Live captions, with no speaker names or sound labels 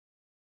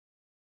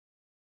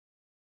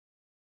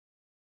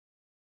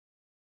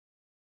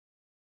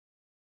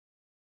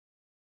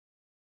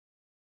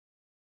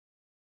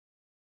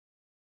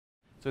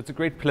So it's a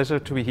great pleasure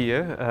to be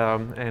here,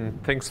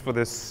 and thanks for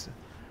this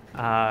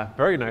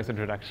very nice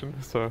introduction.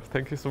 So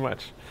thank you so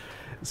much.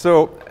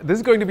 So this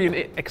is going to be an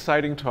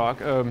exciting talk,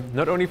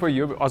 not only for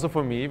you, but also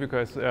for me,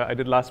 because I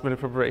did last-minute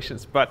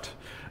preparations. But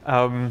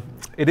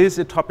it is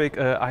a topic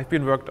I have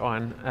been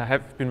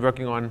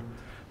working on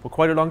for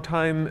quite a long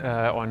time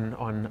on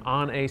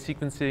RNA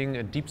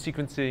sequencing, deep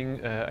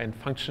sequencing, and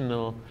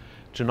functional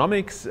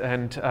genomics,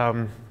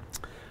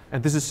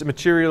 and this is a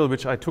material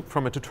which I took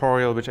from a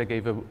tutorial which I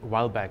gave a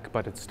while back,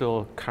 but it's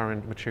still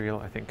current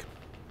material, I think.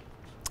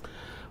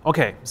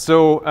 Okay,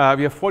 so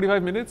we have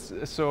 45 minutes,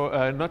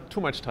 so not too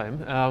much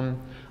time.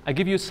 I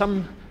give you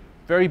some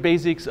very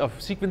basics of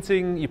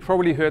sequencing. You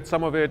probably heard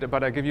some of it,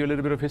 but I give you a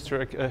little bit of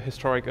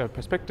historic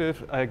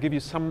perspective. I give you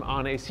some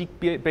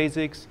RNA-seq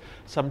basics,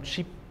 some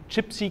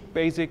chip-seq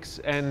basics,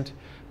 and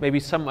maybe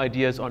some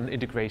ideas on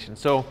integration.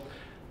 So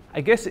I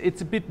guess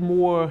it's a bit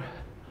more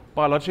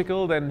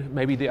biological than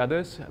maybe the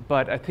others,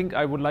 but I think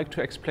I would like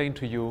to explain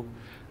to you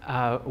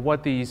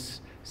what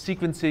these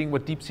sequencing,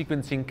 what deep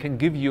sequencing can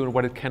give you and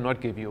what it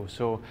cannot give you.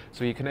 So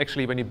you can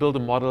actually, when you build a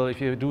model,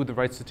 if you do the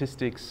right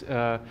statistics,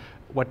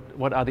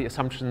 what are the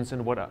assumptions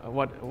and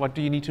what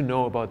do you need to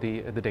know about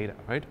the data,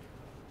 right?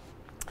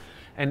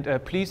 And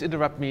please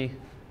interrupt me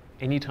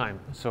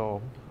anytime.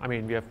 So I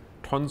mean, we have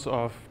tons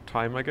of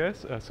time, I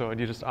guess. So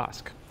you just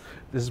ask.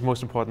 This is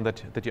most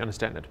important that you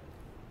understand it.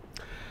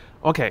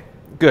 Okay,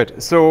 good.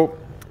 So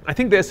I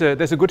think there's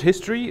a good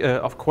history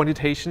of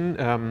quantitation,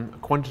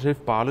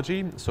 quantitative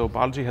biology. So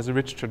biology has a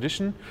rich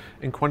tradition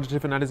in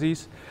quantitative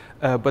analyses.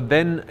 But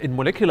then in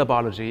molecular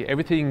biology,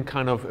 everything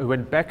kind of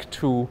went back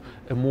to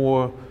a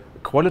more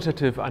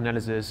qualitative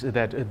analysis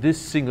that this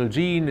single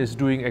gene is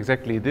doing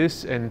exactly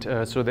this.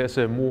 And so there's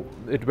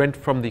it went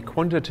from the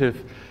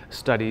quantitative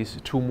studies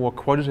to more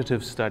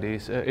qualitative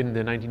studies in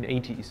the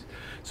 1980s.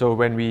 So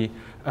when we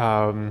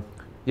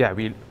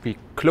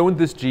cloned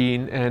this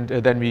gene, and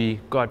then we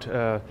got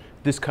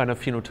this kind of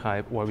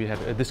phenotype, or we had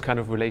this kind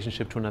of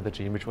relationship to another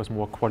gene, which was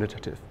more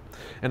qualitative.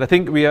 And I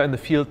think we are in the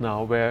field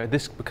now where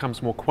this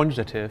becomes more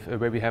quantitative,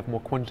 where we have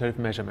more quantitative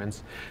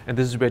measurements, and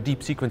this is where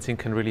deep sequencing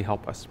can really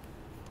help us.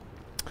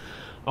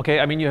 Okay,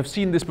 I mean, you have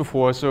seen this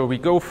before. So we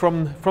go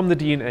from the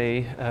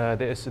DNA,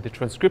 there is the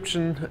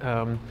transcription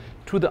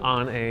to the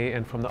RNA,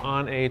 and from the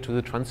RNA to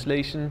the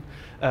translation,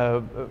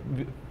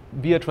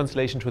 via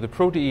translation to the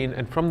protein,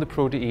 and from the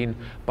protein,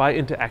 by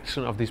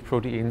interaction of these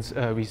proteins,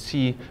 we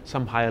see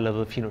some higher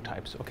level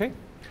phenotypes, okay?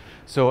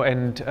 So,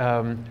 and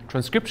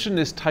transcription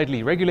is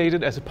tightly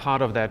regulated as a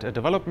part of that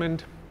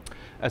development,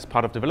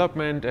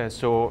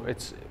 so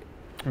it's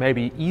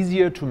maybe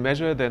easier to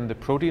measure than the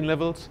protein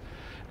levels.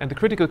 And the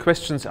critical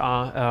questions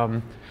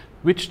are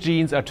which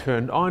genes are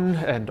turned on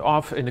and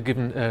off in a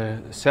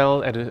given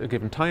cell at a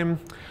given time,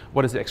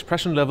 what is the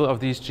expression level of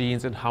these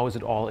genes, and how is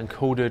it all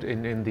encoded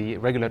in the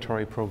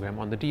regulatory program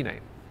on the DNA,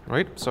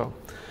 right? So,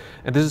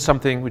 and this is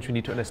something which we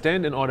need to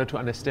understand in order to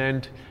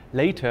understand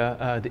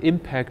later the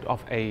impact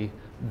of a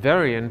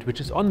variant which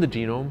is on the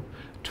genome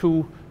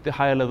to the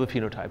higher level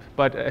phenotype.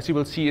 But as you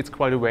will see, it's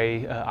quite a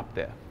way up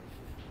there.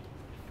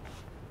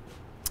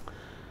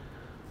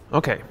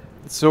 Okay,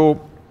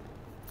 so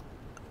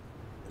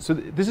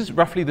this is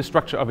roughly the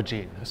structure of a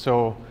gene.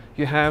 So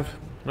you have,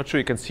 not sure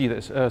you can see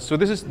this. So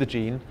this is the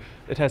gene.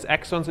 It has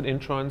exons and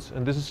introns,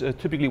 and this is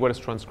typically what is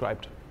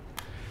transcribed.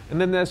 And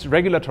then there's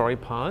regulatory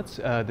parts,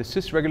 the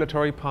cis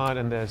regulatory part,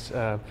 and there's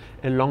a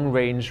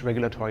long-range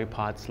regulatory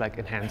parts like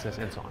enhancers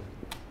and so on.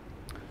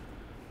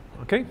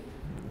 Okay,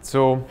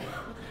 so,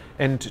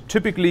 and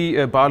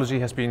typically biology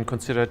has been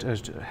considered,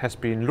 has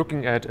been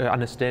looking at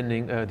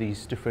understanding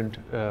these different,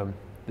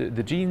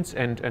 the genes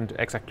and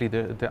exactly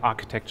the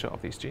architecture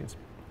of these genes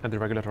and the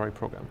regulatory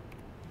program.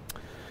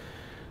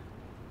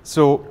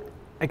 So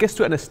I guess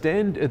to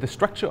understand the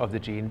structure of the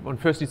gene, one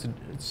first needs to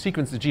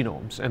sequence the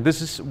genomes. And this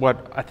is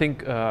what I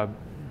think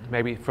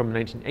maybe from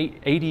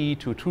 1980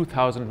 to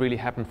 2000 really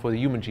happened for the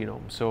human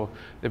genome. So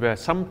there were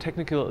some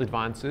technical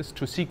advances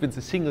to sequence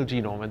a single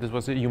genome, and this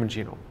was a human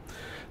genome.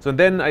 So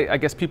then I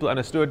guess people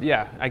understood,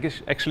 yeah, I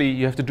guess actually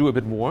you have to do a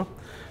bit more.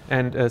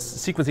 And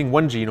sequencing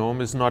one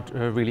genome is not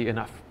really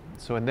enough.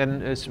 So, and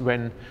then is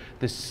when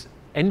this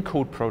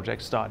ENCODE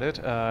project started.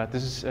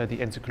 This is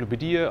the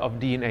Encyclopedia of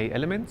DNA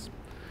Elements.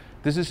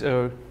 This is,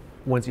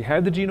 once you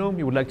have the genome,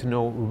 you would like to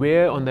know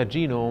where on that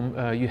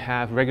genome you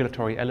have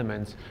regulatory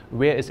elements.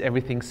 Where is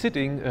everything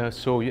sitting,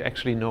 so you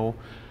actually know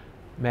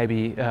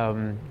maybe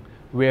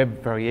where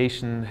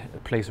variation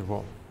plays a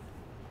role.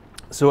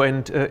 So,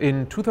 and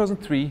in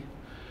 2003,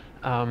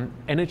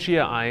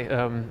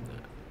 NHGRI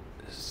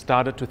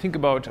started to think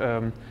about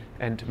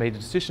and made a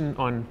decision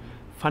on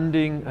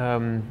funding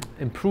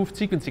improved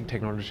sequencing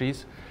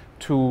technologies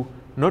to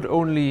not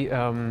only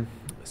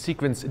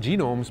sequence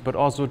genomes, but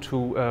also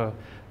to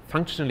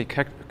functionally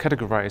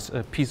categorize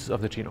pieces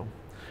of the genome.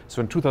 So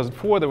in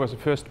 2004, there was the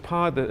first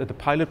part, the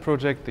pilot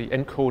project, the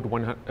ENCODE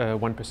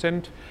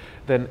 1%,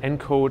 then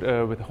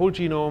ENCODE with the whole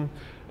genome,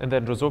 and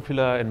then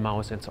Drosophila in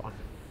mouse and so on.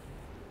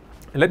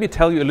 And let me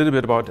tell you a little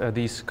bit about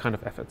these kind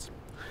of efforts.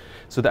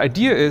 So the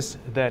idea is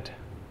that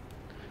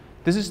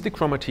this is the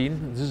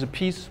chromatin. This is a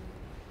piece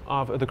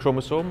of the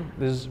chromosome.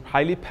 This is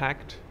highly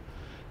packed,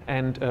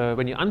 and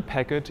when you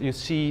unpack it, you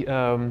see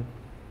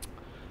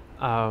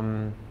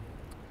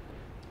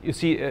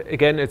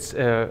again it's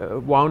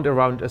wound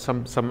around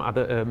some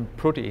other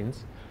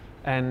proteins,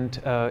 and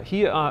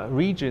here are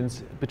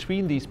regions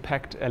between these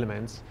packed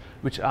elements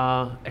which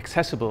are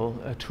accessible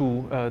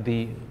to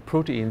the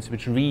proteins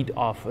which read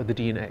off the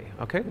DNA.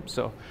 Okay,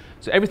 so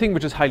everything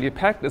which is highly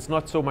packed is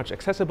not so much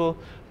accessible.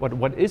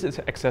 What is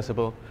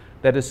accessible,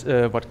 that is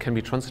what can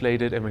be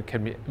translated and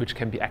which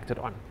can be acted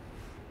on.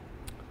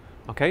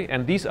 Okay,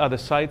 and these are the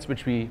sites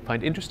which we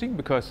find interesting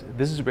because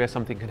this is where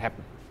something can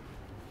happen.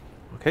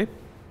 Okay.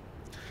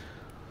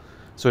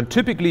 So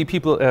typically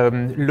people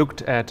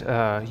looked at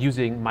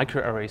using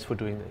microarrays for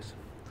doing this.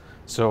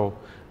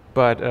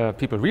 But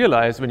people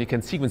realize when you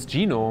can sequence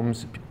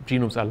genomes,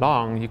 genomes are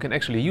long, you can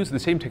actually use the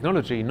same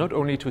technology not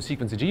only to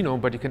sequence a genome,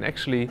 but you can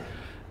actually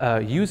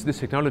use this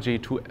technology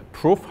to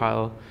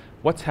profile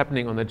what's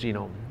happening on the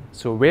genome.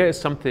 So where is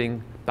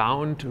something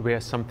bound, where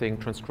is something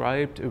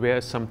transcribed, where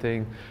is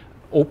something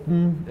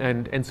open,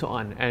 and so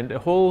on. And a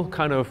whole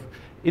kind of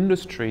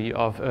industry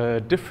of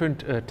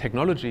different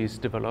technologies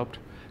developed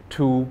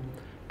to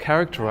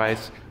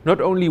characterize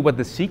not only what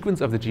the sequence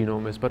of the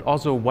genome is, but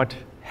also what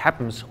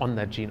happens on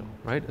that genome,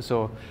 right?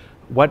 So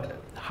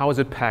how is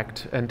it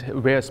packed and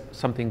where's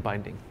something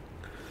binding?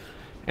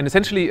 And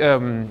essentially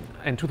in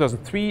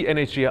 2003,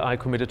 NHGRI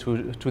committed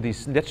to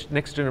these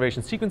next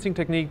generation sequencing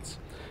techniques.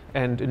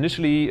 And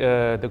initially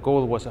the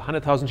goal was a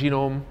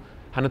 $100,000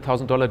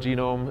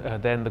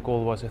 genome, then the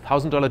goal was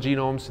 $1,000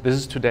 genomes. This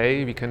is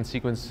today, we can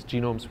sequence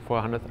genomes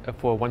for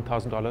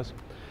 $1,000.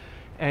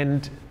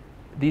 And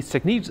these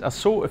techniques are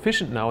so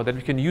efficient now that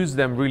we can use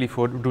them really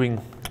for doing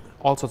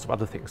all sorts of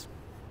other things.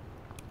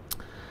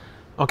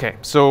 Okay,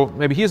 so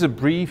maybe here's a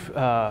brief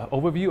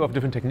overview of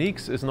different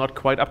techniques. It's not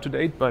quite up to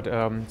date, but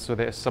so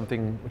there's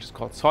something which is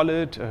called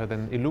Solid,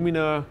 then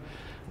Illumina,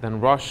 then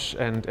Roche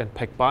and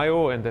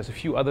PacBio, and there's a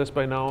few others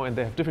by now, and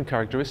they have different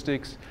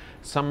characteristics.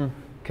 Some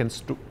can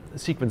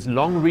sequence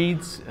long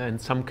reads, and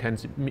some can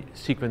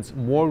sequence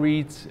more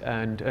reads,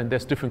 and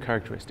there's different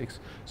characteristics.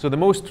 So the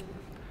most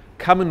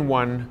common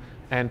one,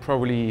 and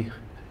probably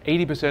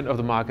 80% of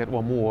the market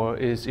or more,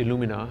 is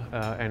Illumina,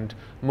 and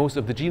most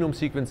of the genome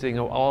sequencing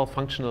or all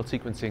functional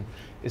sequencing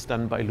is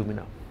done by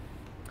Illumina.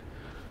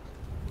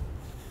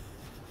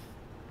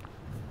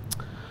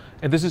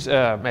 And this is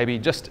maybe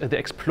just the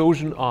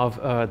explosion of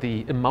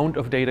the amount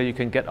of data you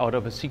can get out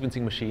of a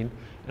sequencing machine.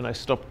 And I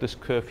stopped this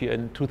curve here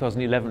in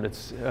 2011.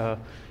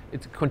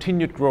 It's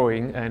continued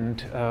growing,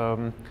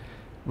 and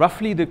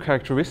roughly the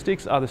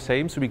characteristics are the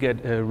same. So we get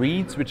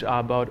reads which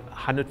are about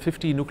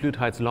 150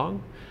 nucleotides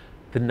long.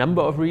 The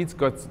number of reads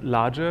got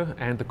larger,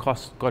 and the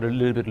cost got a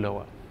little bit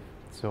lower.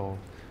 So,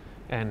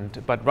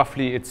 but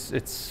roughly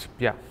it's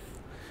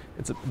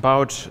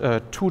about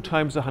 2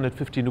 times the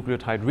 150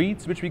 nucleotide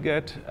reads which we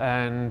get,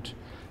 and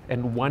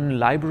one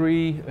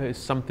library is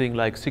something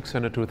like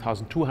 $600 to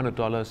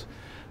 $1,200,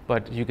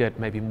 but you get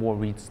maybe more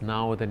reads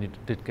now than you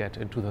did get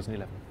in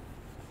 2011.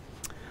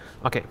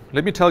 Okay,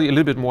 let me tell you a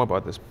little bit more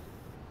about this.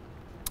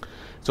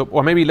 So,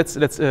 or maybe let's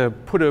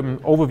put an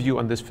overview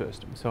on this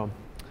first.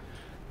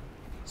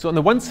 So on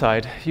the one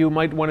side, you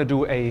might want to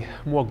do a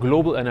more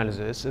global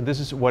analysis, and this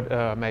is what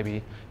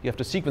maybe you have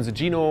to sequence a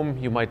genome.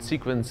 You might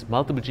sequence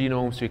multiple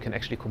genomes, so you can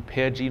actually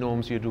compare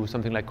genomes. You do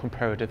something like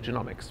comparative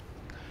genomics.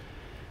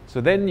 So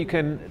then you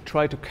can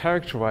try to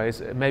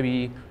characterize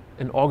maybe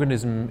an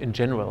organism in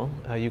general.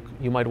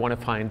 You might want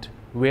to find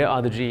where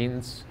are the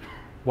genes,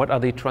 what are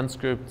the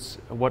transcripts,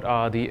 what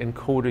are the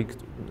encoded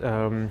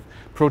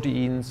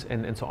proteins,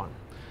 and so on.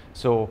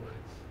 So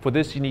for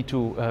this, you need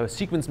to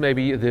sequence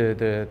maybe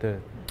the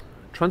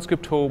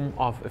transcriptome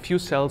of a few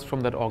cells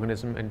from that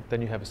organism, and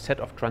then you have a set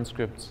of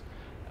transcripts.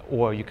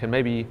 Or you can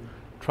maybe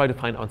try to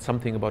find out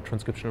something about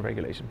transcriptional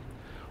regulation.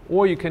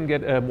 Or you can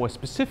get more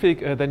specific,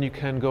 then you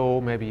can go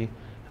maybe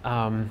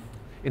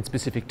in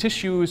specific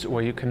tissues,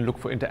 or you can look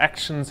for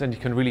interactions, and you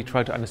can really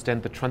try to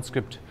understand the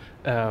transcript,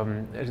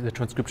 the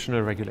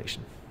transcriptional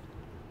regulation.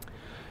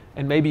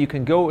 And maybe you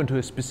can go into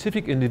a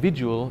specific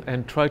individual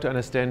and try to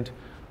understand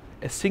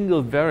a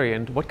single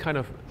variant, what kind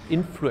of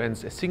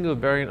influence a single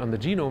variant on the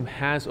genome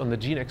has on the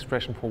gene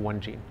expression for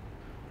one gene,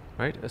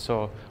 right?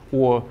 So,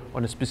 or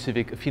on a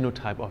specific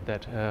phenotype of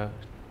that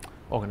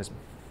organism.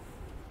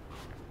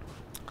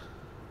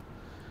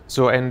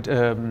 So,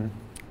 and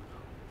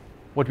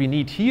what we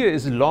need here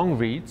is long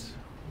reads,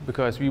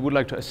 because we would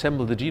like to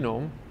assemble the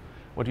genome.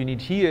 What we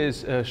need here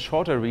is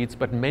shorter reads,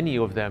 but many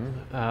of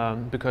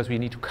them, because we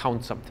need to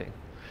count something.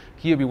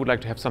 Here we would like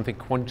to have something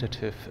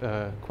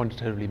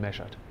quantitatively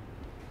measured.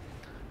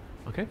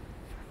 Okay.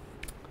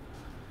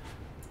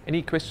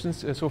 Any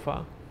questions so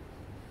far?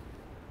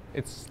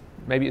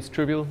 Maybe it's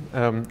trivial,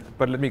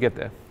 but let me get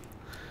there.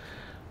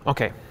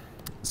 Okay.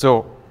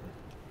 So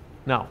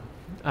now,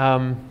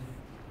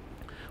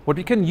 what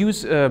we can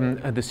use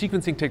the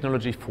sequencing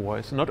technology for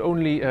is not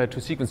only to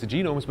sequence the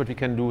genomes, but we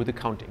can do the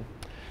counting.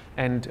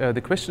 And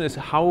the question is,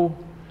 how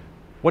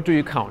what do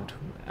you count?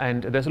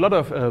 And there's a lot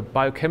of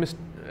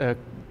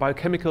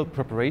biochemical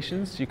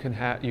preparations you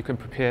can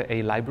prepare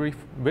a library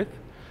with.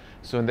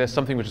 So there's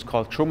something which is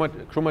called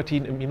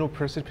chromatin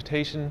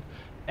immunoprecipitation,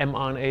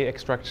 mRNA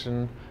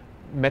extraction,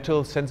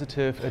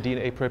 metal-sensitive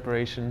DNA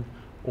preparation,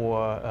 or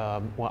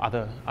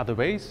other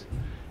ways.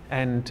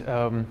 And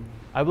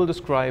I will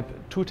describe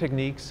two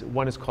techniques.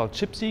 One is called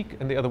ChIP-seq,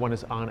 and the other one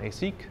is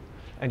RNA-seq.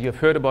 And you've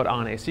heard about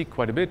RNA-seq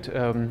quite a bit,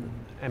 and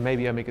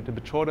maybe I make it a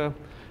bit shorter,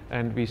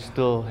 and we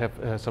still have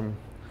some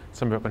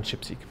work on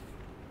ChIP-seq.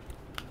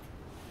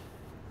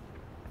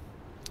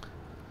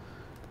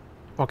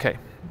 Okay,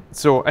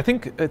 so I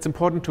think it's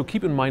important to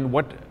keep in mind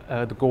what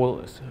the goal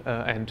is,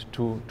 and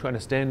to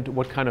understand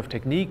what kind of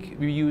technique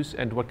we use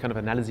and what kind of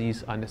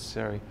analyses are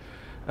necessary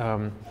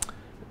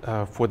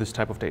for this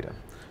type of data.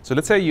 So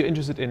let's say you're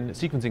interested in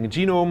sequencing a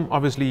genome.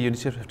 Obviously, you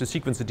have to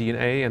sequence the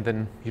DNA, and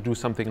then you do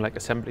something like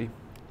assembly.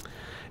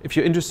 If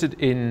you're interested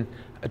in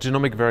a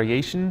genomic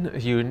variation,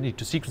 you need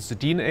to sequence the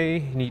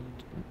DNA, you need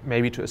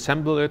maybe to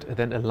assemble it, and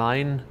then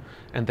align,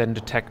 and then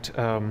detect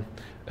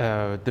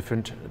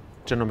different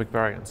genomic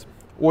variants.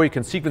 Or you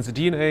can sequence the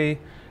DNA,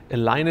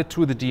 align it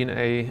to the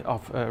DNA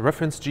of a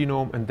reference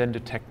genome, and then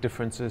detect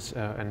differences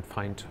and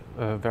find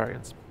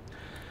variants.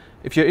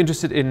 If you're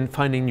interested in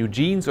finding new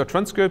genes or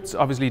transcripts,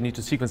 obviously you need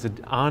to sequence the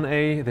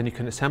RNA, then you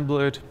can assemble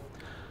it,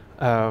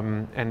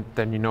 and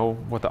then you know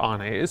what the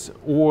RNA is.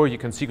 Or you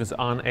can sequence the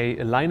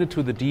RNA, align it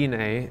to the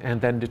DNA,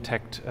 and then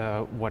detect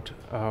what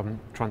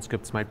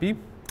transcripts might be.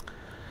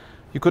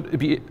 You could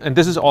be, and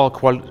this is all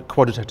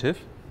qualitative.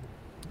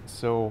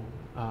 So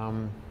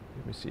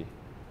let me see.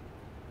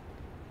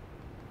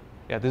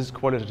 Yeah, this is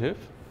qualitative.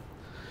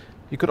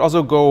 You could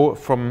also go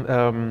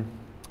from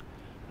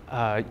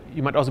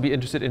you might also be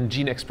interested in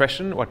gene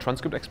expression or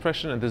transcript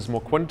expression, and this is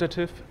more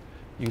quantitative.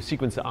 You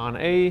sequence the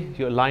RNA,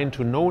 you align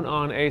to known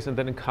RNAs and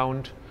then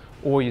count,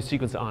 or you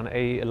sequence the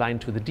RNA, align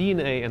to the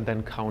DNA, and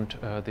then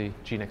count the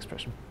gene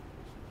expression.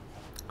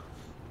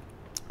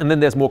 And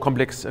then there's more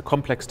complex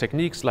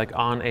techniques like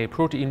RNA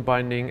protein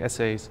binding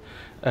assays,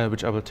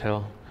 which I will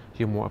tell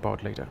you more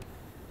about later.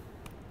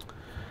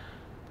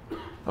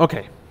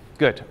 Okay,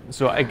 good.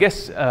 So I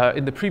guess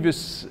in the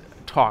previous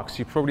talks,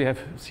 you probably have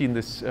seen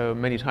this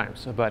many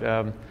times, but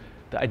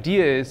the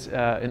idea is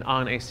in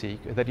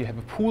RNA-seq that you have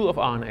a pool of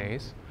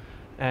RNAs,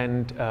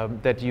 and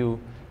that you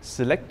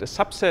select a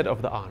subset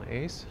of the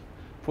RNAs,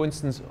 for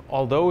instance,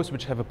 all those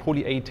which have a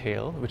poly-A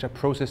tail, which are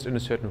processed in a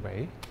certain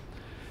way.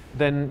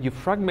 Then you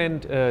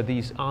fragment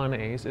these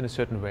RNAs in a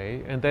certain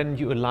way, and then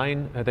you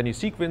align, then you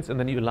sequence, and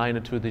then you align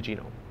it to the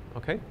genome.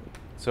 Okay?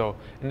 So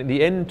in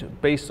the end,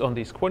 based on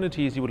these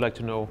quantities, you would like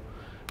to know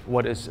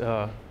what is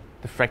the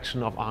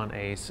fraction of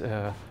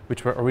RNAs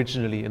which were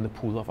originally in the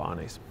pool of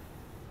RNAs.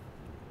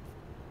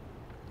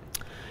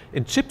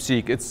 In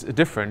ChIP-seq, it's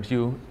different.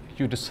 You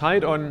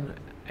decide on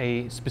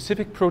a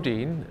specific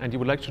protein, and you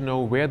would like to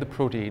know where the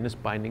protein is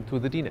binding to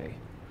the DNA.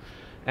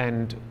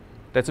 And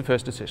that's the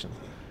first decision.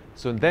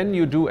 So then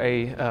you do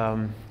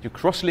you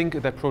cross-link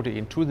that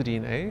protein to the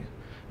DNA,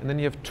 and then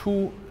you have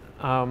two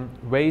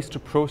ways to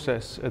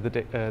process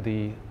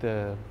the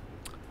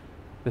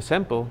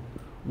sample.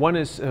 One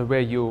is where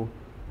you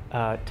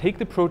take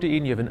the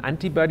protein, you have an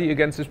antibody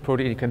against this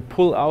protein, you can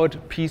pull out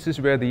pieces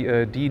where the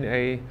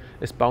DNA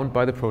is bound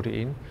by the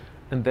protein,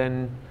 and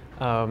then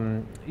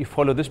you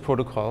follow this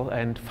protocol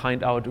and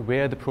find out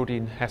where the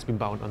protein has been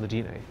bound on the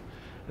DNA.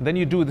 And then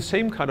you do the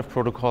same kind of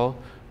protocol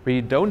where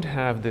you don't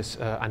have this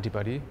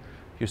antibody,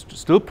 you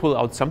still pull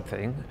out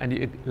something and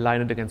you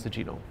align it against the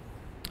genome.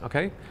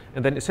 Okay?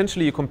 And then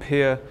essentially you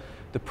compare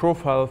the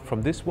profile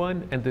from this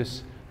one and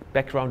this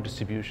background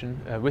distribution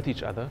with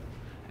each other,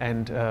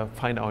 and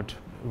find out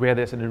where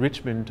there's an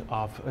enrichment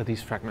of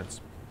these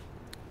fragments.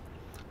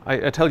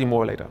 I'll tell you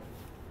more later.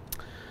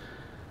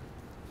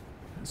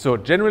 So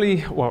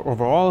generally, or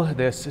overall,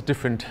 there's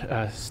different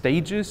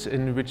stages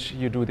in which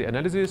you do the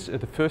analysis.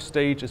 The first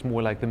stage is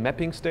more like the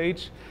mapping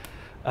stage.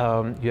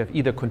 You have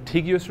either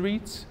contiguous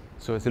reads,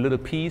 so it's a little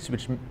piece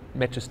which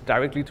matches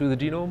directly to the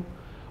genome,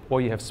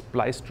 or you have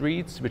spliced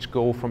reads which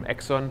go from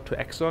exon to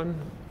exon,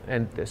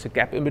 and there's a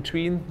gap in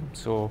between,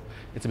 so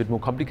it's a bit more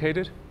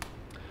complicated.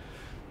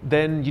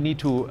 Then you need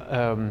to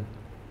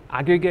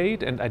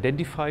aggregate and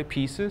identify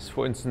pieces.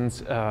 For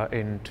instance,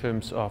 in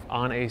terms of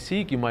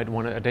RNA-seq, you might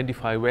want to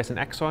identify where's an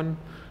exon,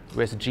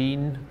 where's a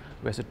gene,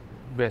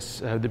 where's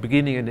the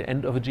beginning and the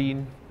end of a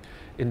gene.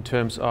 In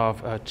terms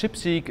of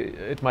ChIP-seq,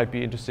 it might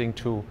be interesting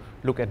to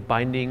look at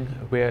binding,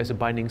 where is a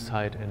binding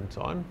site, and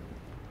so on.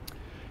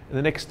 In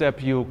the next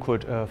step, you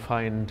could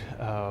find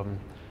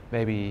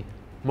maybe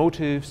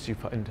motifs, you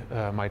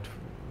might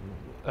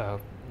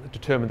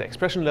determine the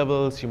expression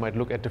levels, you might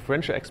look at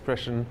differential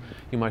expression,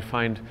 you might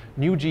find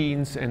new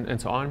genes,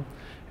 and so on.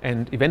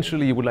 And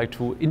eventually you would like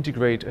to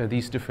integrate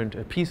these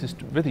different pieces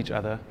with each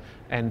other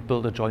and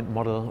build a joint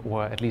model,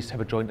 or at least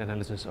have a joint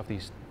analysis of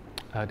these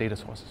data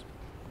sources.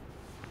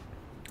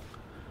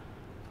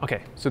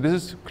 Okay, so this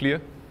is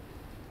clear?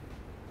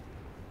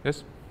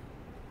 Yes?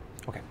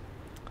 Okay.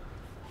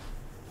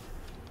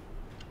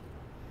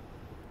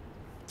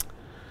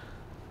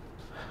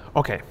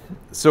 Okay,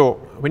 so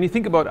when you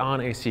think about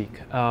RNA-seq,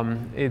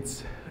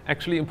 it's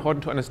actually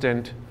important to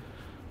understand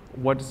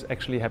what is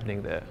actually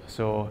happening there.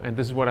 So, and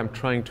this is what I'm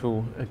trying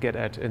to get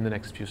at in the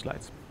next few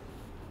slides.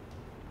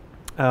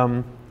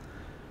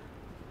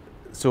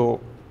 So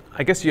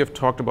I guess you have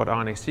talked about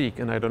RNA-seq,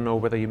 and I don't know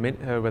whether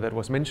whether it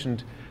was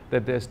mentioned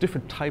that there's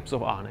different types of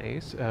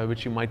RNAs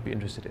which you might be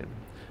interested in.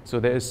 So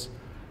there's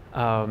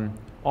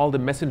all the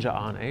messenger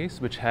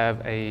RNAs which have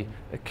a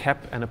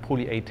cap and a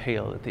poly-A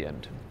tail at the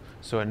end.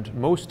 So, and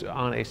most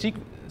RNA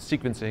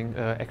sequencing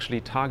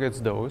actually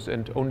targets those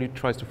and only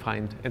tries to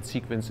find and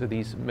sequence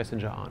these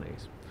messenger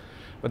RNAs.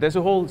 But there's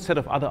a whole set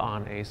of other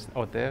RNAs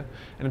out there,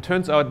 and it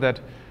turns out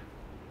that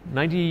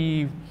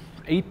 98%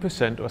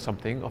 or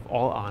something of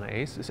all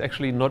RNAs is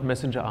actually not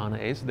messenger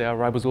RNAs, they are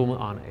ribosomal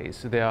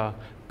RNAs. They are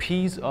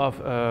piece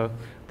of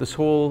this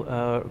whole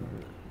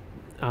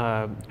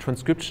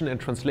transcription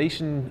and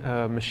translation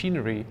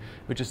machinery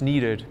which is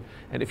needed.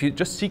 And if you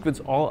just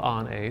sequence all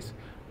RNAs,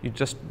 you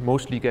just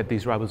mostly get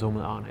these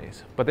ribosomal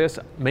RNAs. But there's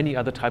many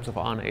other types of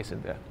RNAs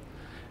in there.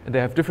 And they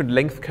have different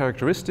length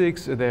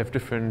characteristics, they have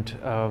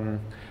different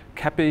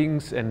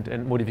cappings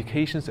and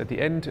modifications at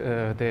the end,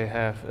 they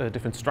have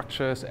different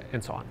structures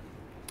and so on.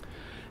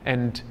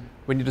 And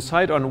when you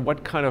decide on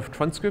what kind of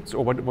transcripts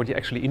or what you're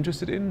actually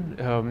interested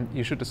in,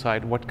 you should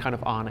decide what kind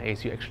of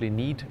RNAs you actually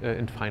need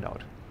and find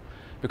out.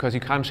 Because you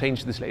can't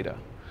change this later.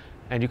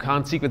 And you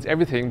can't sequence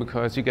everything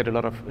because you get a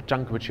lot of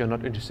junk which you're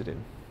not interested in.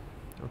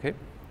 Okay?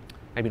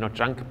 Maybe not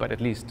junk, but at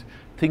least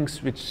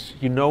things which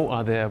you know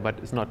are there, but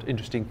it's not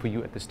interesting for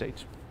you at this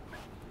stage.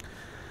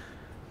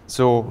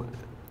 So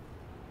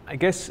I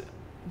guess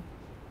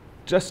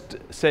just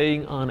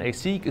saying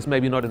RNA-seq is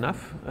maybe not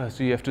enough.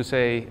 So you have to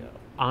say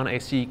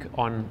RNA-seq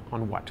on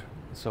what?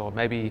 So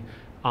maybe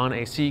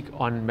RNA-seq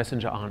on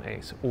messenger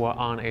RNAs, or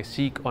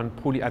RNA-seq on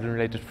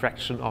polyadenylated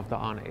fraction of the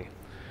RNA.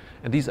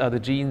 And these are the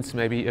genes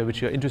maybe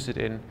which you're interested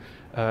in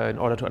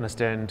order to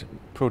understand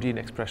protein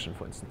expression,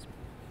 for instance.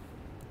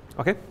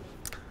 Okay?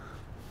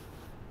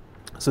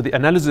 So the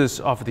analysis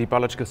of the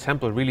biological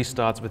sample really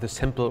starts with the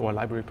sample or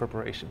library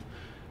preparation.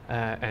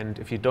 And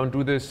if you don't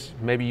do this,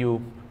 maybe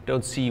you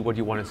don't see what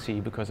you want to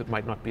see because it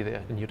might not be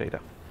there in your data.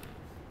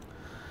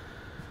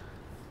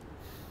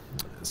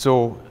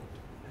 So,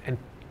 and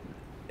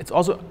it's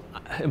also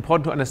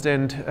important to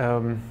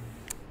understand,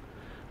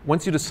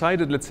 once you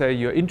decided, let's say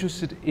you're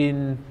interested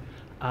in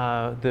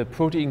the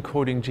protein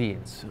coding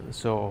genes,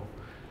 so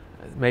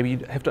maybe you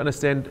have to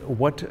understand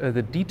what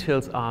the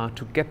details are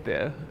to get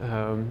there,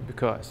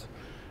 because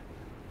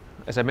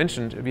as I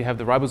mentioned, we have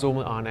the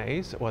ribosomal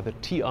RNAs or the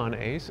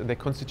tRNAs, and they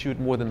constitute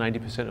more than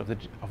 90% of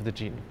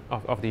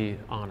the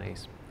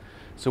RNAs.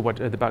 So what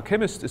the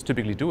biochemist is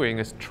typically doing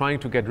is trying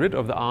to get rid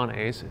of the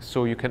RNAs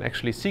so you can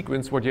actually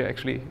sequence what you're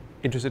actually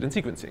interested in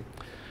sequencing.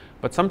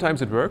 But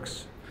sometimes it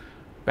works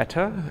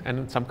better, and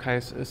in some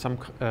cases,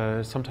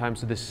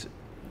 sometimes this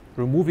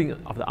removing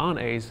of the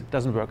RNAs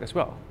doesn't work as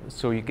well.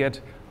 So you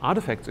get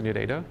artifacts in your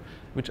data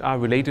which are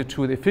related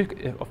to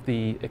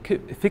the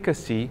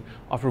efficacy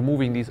of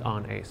removing these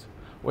RNAs.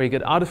 Or you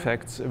get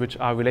artifacts which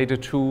are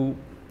related to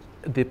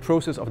the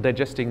process of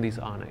digesting these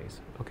RNAs.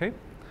 Okay?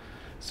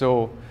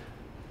 So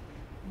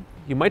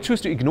you might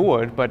choose to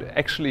ignore it, but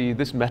actually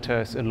this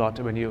matters a lot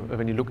when you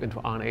look into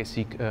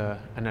RNA-seq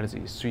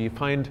analyses. So you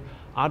find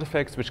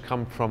artifacts which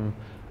come from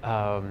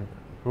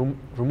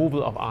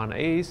removal of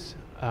RNAs.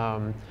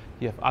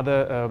 You have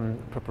other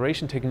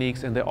preparation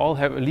techniques, and they all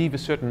leave a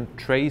certain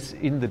trace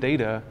in the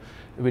data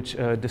which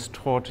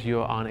distort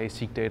your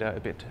RNA-seq data a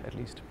bit, at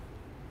least.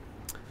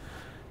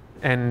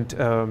 And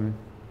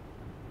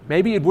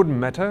maybe it wouldn't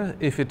matter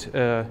if it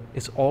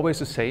is always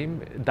the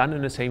same, done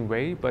in the same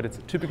way, but it's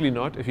typically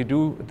not. If you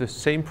do the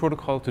same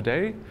protocol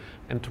today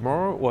and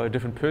tomorrow, or a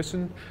different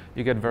person,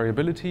 you get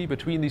variability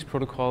between these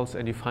protocols,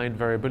 and you find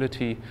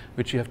variability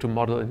which you have to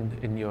model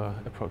in your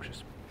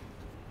approaches.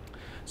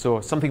 So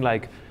something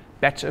like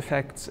batch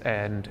effects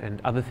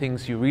and other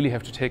things you really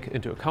have to take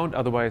into account,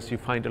 otherwise you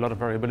find a lot of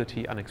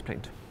variability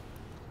unexplained.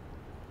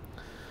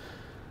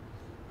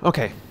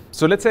 Okay,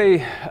 so let's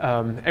say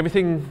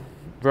everything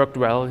worked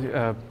well.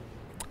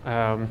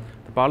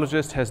 The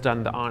biologist has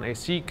done the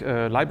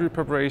RNA-seq library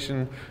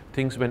preparation,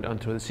 things went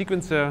onto the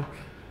sequencer,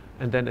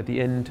 and then at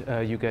the end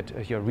you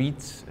get your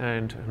reads,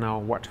 and now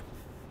what?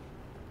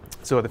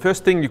 So the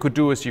first thing you could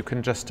do is you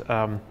can just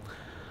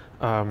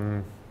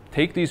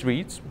take these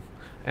reads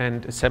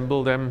and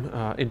assemble them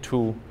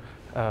into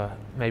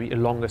maybe a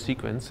longer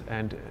sequence.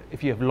 And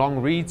if you have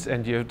long reads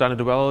and you've done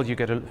it well, you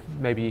get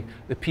maybe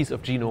a piece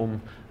of genome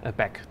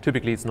back.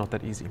 Typically, it's not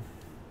that easy.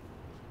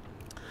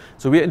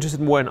 So we're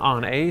interested more in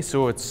RNA,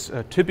 so it's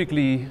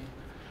typically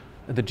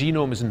the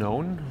genome is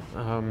known.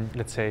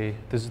 Let's say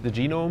this is the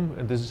genome,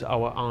 and this is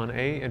our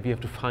RNA, and we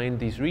have to find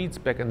these reads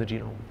back in the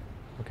genome.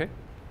 Okay?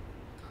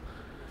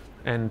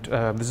 And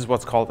this is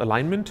what's called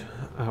alignment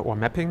or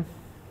mapping.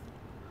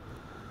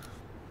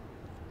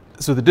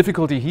 So the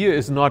difficulty here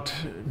is not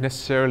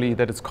necessarily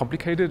that it's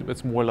complicated, but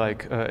it's more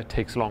like it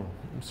takes long.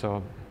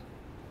 So,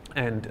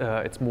 and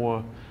it's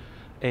more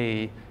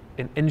a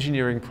an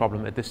engineering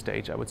problem at this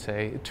stage, I would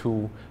say,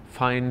 to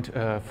find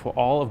for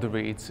all of the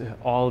reads,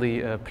 all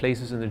the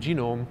places in the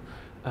genome,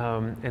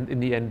 and in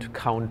the end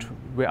count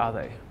where are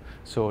they.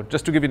 So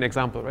just to give you an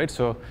example, right?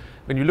 So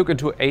when you look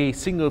into a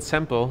single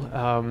sample,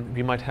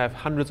 we might have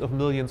hundreds of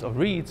millions of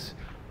reads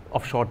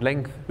of short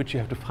length, which you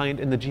have to find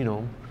in the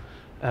genome.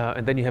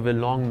 And then you have a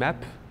long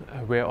map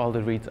where all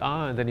the reads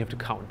are, and then you have to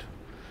count.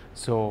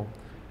 So,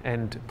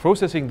 and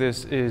processing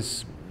this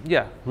is,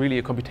 yeah, really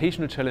a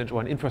computational challenge or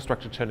an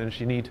infrastructure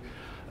challenge. You need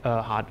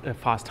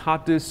fast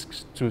hard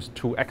disks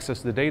to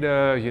access the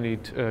data. You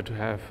need to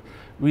have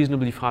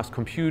reasonably fast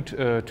compute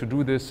to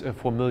do this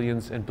for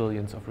millions and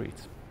billions of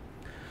reads.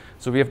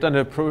 So we have done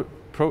a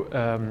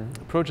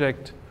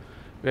project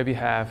where we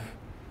have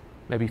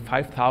maybe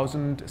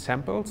 5,000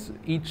 samples.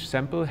 Each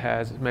sample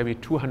has maybe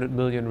 200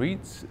 million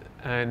reads,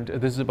 and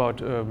this is about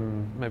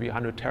maybe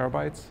 100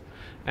 terabytes.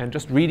 And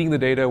just reading the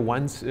data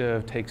once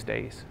takes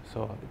days.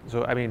 So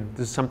I mean,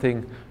 this is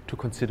something to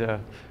consider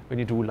when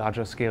you do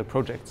larger scale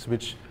projects,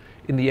 which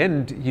in the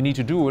end you need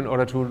to do in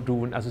order to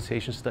do an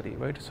association study,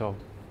 right? So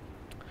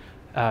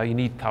you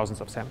need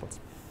thousands of samples.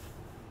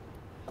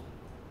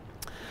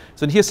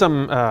 So here's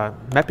some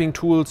mapping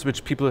tools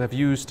which people have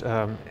used.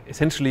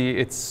 Essentially,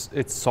 it's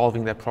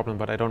solving that problem,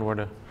 but I don't want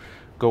to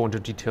go into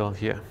detail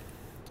here.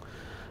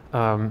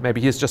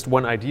 Maybe here's just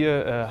one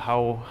idea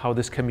how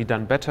this can be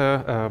done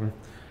better.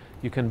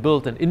 You can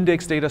build an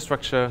index data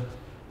structure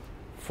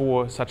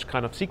for such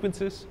kind of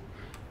sequences,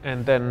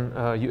 and then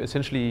you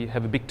essentially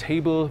have a big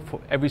table for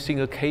every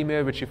single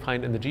k-mer which you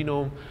find in the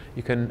genome.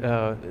 You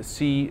can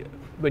see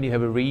when you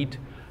have a read,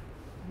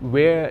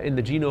 where in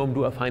the genome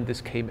do I find this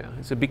k-mer?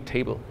 It's a big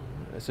table.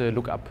 It's a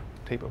lookup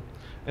table.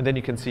 And then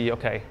you can see,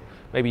 okay,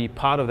 maybe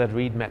part of that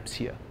read maps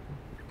here.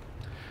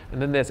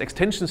 And then there's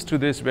extensions to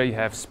this where you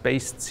have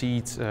spaced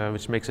seeds,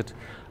 which makes it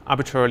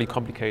arbitrarily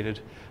complicated.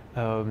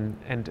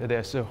 And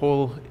there's a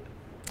whole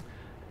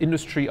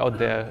industry out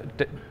there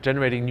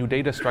generating new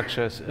data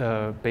structures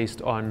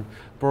based on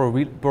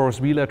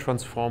Boros-Wheeler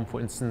transform,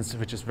 for instance,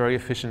 which is very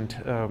efficient,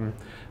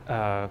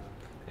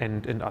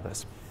 and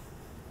others.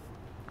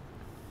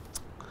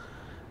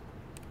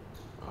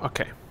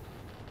 Okay,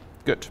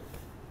 good.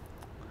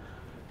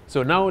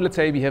 So now let's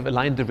say we have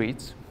aligned the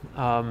reads.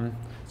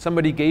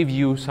 Somebody gave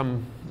you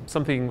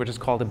something which is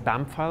called a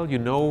BAM file. You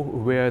know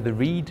where the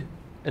read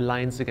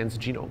aligns against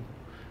the genome.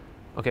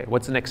 Okay,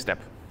 what's the next step?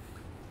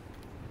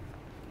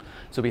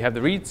 So we have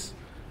the reads,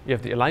 we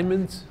have the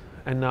alignments,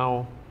 and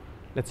now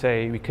let's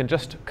say we can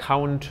just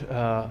count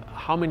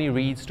how many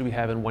reads do we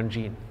have in one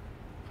gene.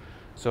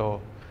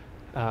 So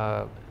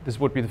this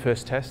would be the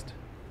first test,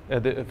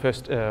 the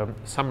first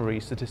summary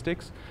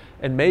statistics.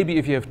 And maybe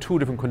if you have two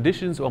different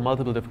conditions or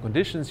multiple different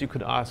conditions, you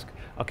could ask,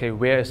 okay,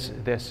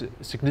 there's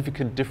a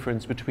significant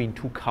difference between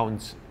two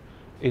counts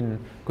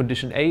in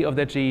condition A of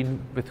that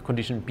gene with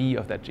condition B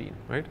of that gene,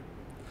 right?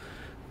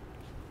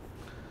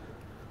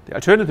 The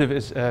alternative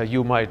is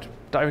you might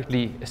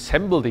directly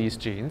assemble these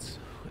genes,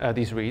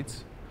 these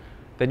reads.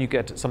 Then you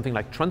get something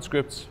like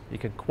transcripts. You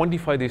can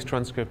quantify these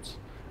transcripts,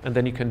 and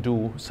then you can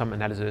do some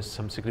analysis,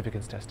 some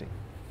significance testing.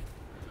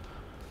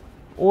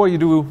 Or you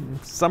do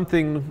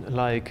something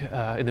like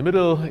in the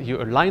middle,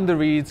 you align the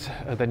reads,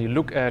 then you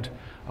look at,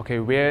 okay,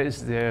 where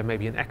is there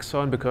maybe an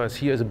exon, because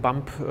here is a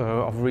bump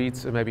of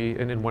reads maybe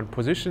in one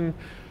position.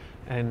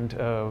 And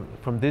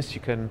from this,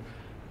 you can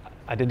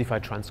identify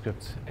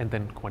transcripts and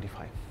then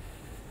quantify.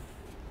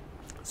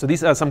 So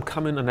these are some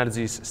common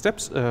analysis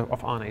steps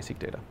of RNA-seq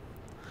data.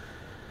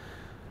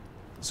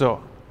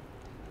 So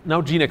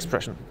now gene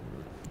expression.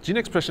 Gene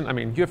expression, I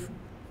mean,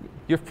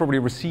 you've probably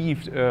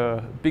received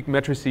big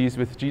matrices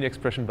with gene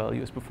expression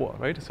values before,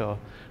 right? So,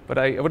 but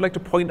I would like to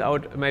point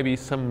out maybe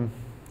some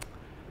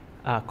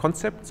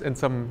concepts and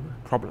some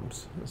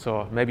problems.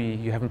 So maybe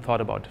you haven't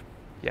thought about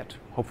yet,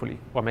 hopefully,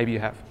 or maybe you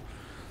have.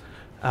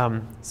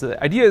 So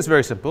the idea is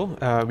very simple.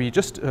 We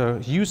just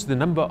use the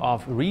number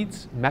of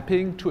reads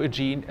mapping to a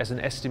gene as an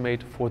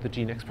estimate for the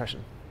gene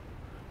expression.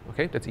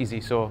 Okay, that's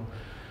easy. So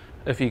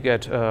if you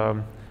get,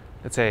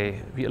 let's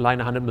say, we align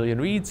 100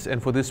 million reads,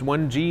 and for this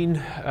one gene,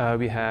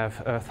 we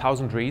have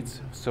 1,000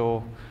 reads.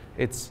 So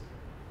it's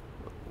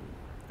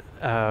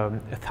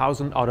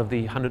 1,000 out of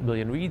the 100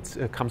 million reads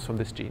comes from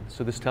this gene.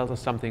 So this tells us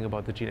something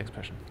about the gene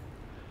expression.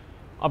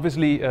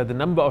 Obviously, the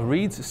number of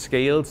reads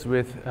scales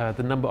with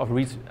the number of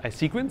reads I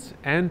sequence,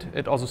 and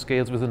it also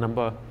scales with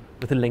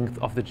the length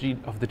of the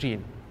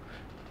gene.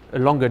 A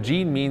longer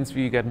gene means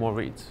we get more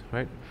reads,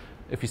 right?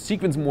 If you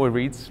sequence more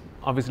reads,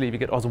 obviously we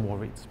get also more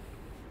reads.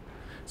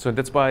 So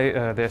that's why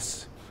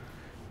there's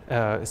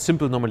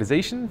simple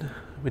normalization,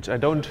 which I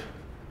don't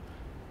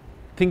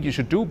think you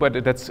should do,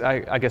 but that's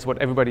I guess what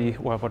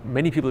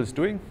many people is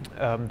doing.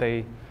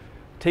 They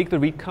take the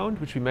read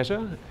count, which we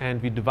measure, and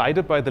we divide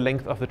it by the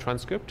length of the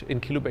transcript in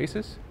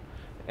kilobases,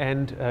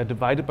 and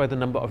divide it by the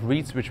number of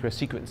reads which were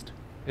sequenced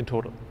in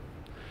total.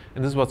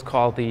 And this is what's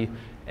called the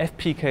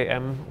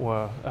FPKM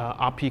or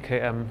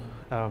RPKM,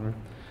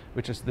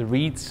 which is the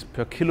reads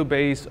per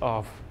kilobase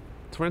of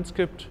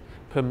transcript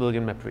per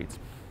million map reads.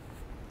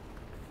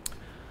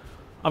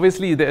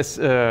 Obviously, there's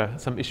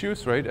some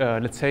issues, right?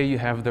 Let's say you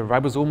have the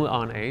ribosomal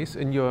RNAs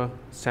in your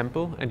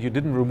sample and you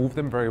didn't remove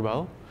them very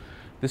well.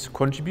 This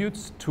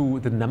contributes to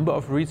the number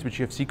of reads which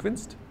you have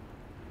sequenced.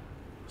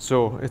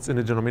 So it's in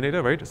the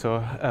denominator, right?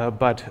 So,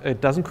 but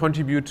it doesn't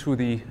contribute to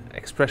the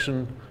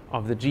expression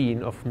of the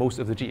gene of most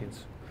of the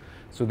genes.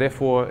 So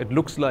therefore, it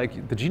looks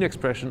like the gene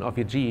expression of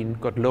your gene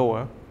got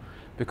lower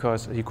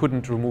because you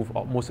couldn't remove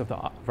most of the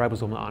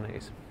ribosomal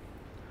RNAs.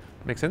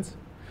 Make sense?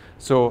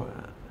 So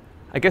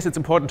I guess it's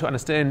important to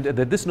understand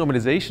that this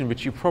normalization,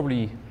 which you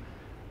probably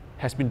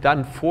has been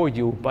done for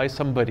you by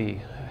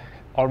somebody,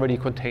 already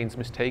contains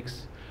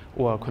mistakes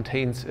or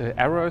contains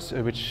errors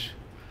which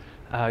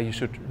you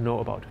should know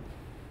about.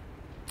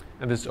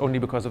 And this is only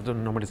because of the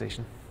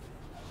normalization.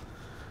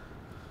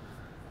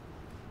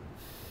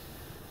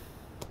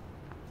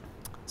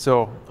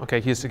 So,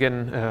 okay, here's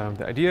again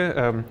the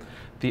idea.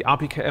 The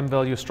RPKM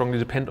values strongly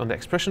depend on the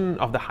expression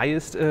of the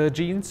highest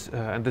genes,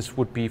 and this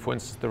would be, for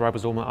instance, the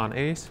ribosomal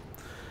RNAs.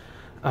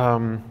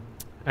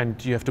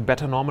 And you have to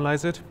better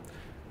normalize it.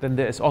 Then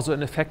there is also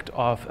an effect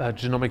of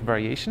genomic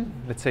variation.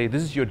 Let's say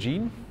this is your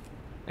gene,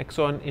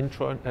 exon,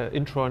 intron,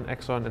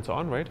 exon, and so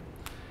on, right?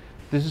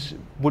 This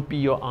would be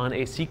your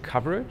RNA-seq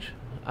coverage.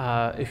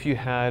 If you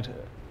had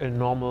a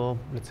normal,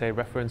 let's say,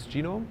 reference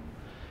genome,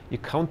 you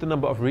count the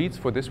number of reads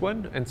for this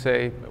one and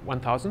say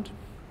 1,000.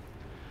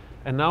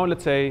 And now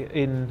let's say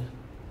in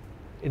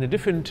a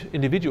different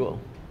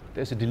individual,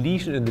 there's a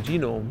deletion in the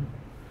genome,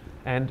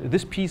 and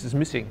this piece is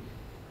missing.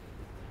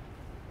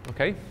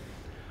 Okay?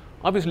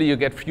 Obviously, you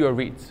get fewer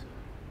reads.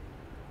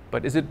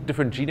 But is it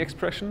different gene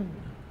expression?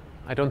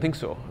 I don't think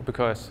so,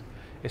 because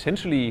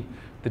essentially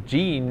the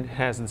gene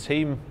has the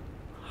same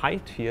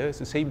height here, it's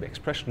the same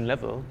expression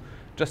level,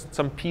 just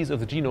some piece of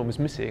the genome is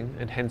missing,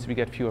 and hence we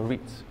get fewer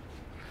reads.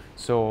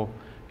 So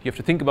you have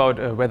to think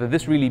about whether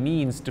this really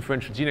means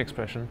differential gene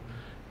expression.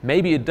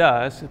 Maybe it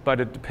does, but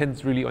it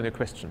depends really on your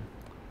question.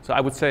 So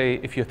I would say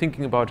if you're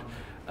thinking about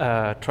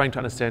trying to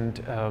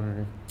understand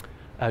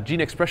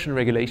gene expression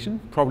regulation,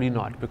 probably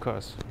not,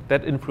 because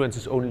that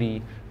influences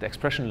only the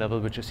expression level,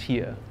 which is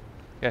here.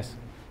 Yes?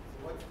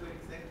 What's the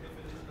exact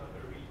definition of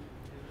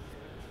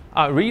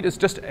a read? A read is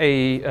just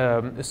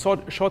a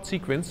short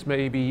sequence,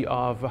 maybe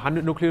of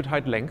 100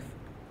 nucleotide length,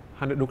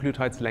 100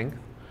 nucleotides length,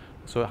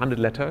 so 100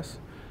 letters.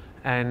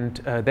 And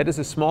that is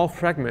a small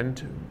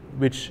fragment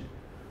which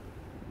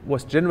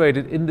was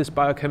generated in this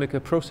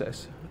biochemical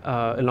process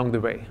along the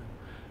way.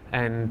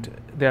 And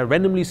they are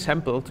randomly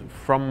sampled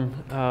from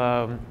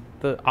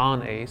the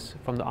RNAs,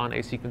 from the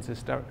RNA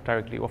sequences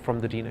directly, or from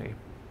the DNA. So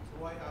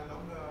why are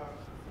longer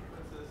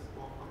sequences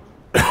more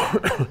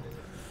common?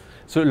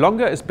 So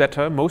longer is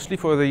better, mostly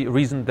for the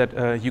reason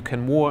that you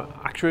can more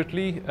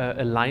accurately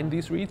align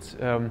these reads.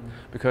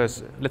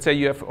 Because let's say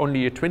you have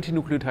only a 20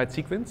 nucleotide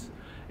sequence,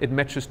 it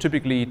matches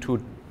typically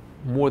to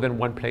more than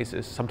one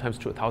places, sometimes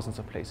to thousands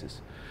of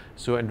places.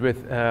 So, and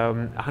with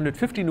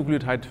 150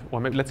 nucleotide, or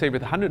maybe let's say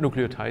with 100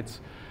 nucleotides,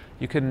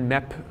 you can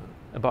map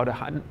about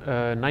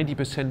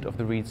 90% of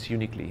the reads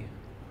uniquely.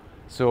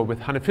 So with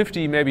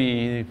 150,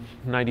 maybe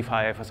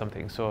 95 or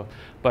something. So,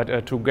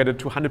 but to get it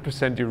to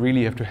 100%, you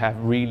really have to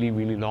have really,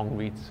 really long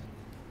reads.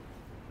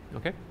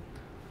 Okay?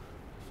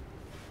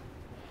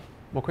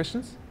 More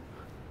questions?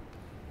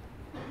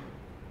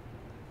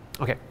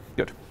 Okay,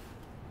 good.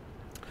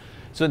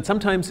 So and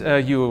sometimes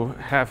you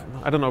have,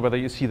 I don't know whether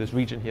you see this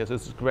region here, so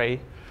this is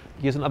gray.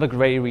 Here's another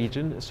gray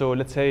region. So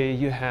let's say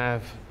you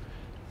have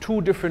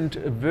two different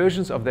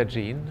versions of that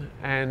gene,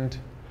 and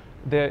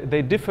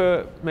they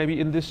differ maybe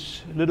in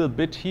this little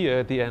bit here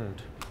at the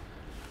end.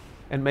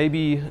 And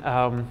maybe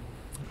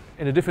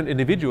in a different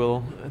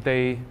individual,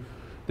 the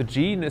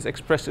gene is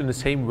expressed in the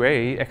same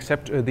way,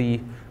 except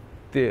the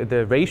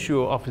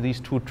ratio of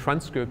these two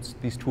transcripts,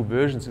 these two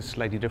versions, is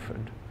slightly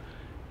different.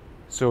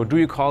 So do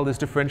you call this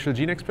differential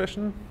gene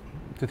expression?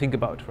 To think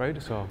about, right?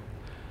 So,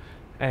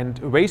 and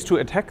ways to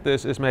attack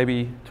this is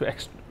maybe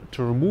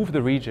to remove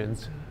the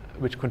regions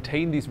which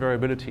contain these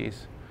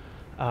variabilities.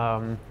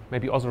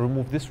 Maybe also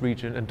remove this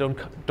region and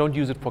don't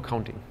use it for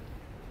counting.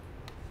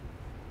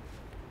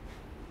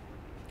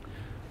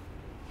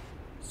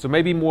 So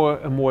maybe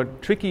more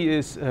tricky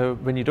is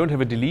when you don't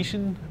have a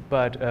deletion,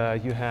 but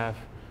you have,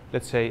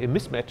 let's say, a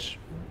mismatch.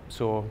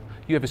 So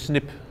you have a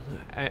SNP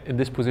in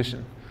this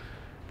position.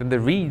 Then the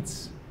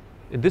reads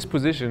in this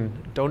position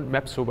don't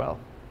map so well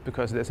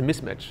because there's a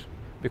mismatch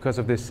because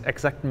of this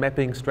exact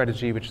mapping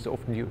strategy which is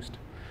often used.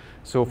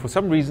 So for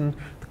some reason,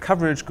 the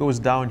coverage goes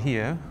down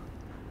here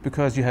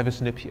because you have a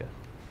SNP here.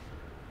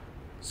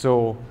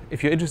 So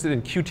if you're interested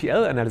in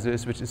QTL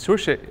analysis, which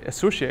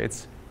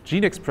associates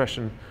gene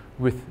expression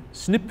with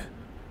SNP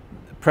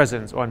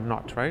presence or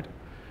not, right?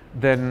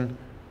 Then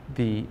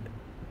the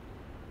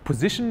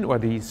position or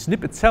the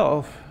SNP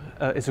itself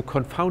is a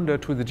confounder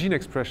to the gene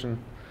expression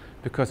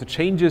because it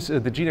changes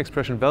the gene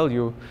expression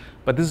value.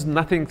 But this is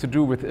nothing to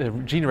do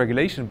with gene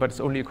regulation, but it's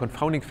only a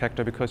confounding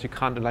factor because you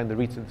can't align the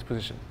reads in this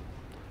position.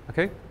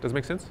 Okay, does it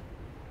make sense?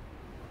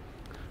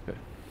 Good.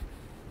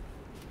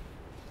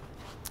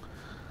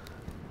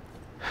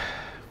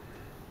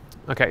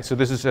 Okay, so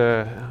this is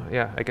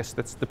yeah, I guess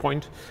that's the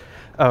point.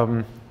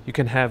 You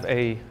can have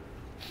a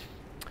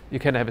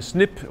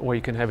SNP or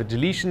you can have a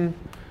deletion,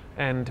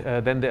 and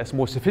then there's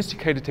more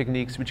sophisticated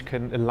techniques which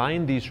can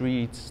align these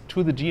reads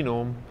to the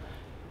genome,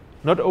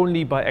 not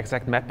only by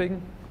exact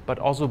mapping, but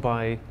also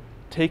by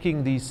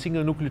taking these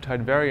single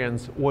nucleotide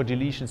variants or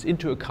deletions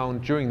into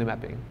account during the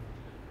mapping.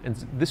 And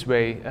this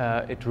way,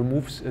 it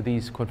removes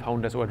these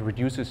confounders, or it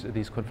reduces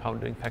these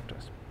confounding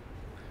factors.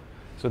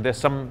 So there's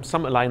some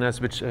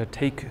aligners which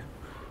take,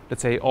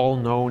 let's say, all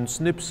known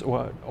SNPs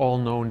or all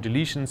known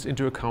deletions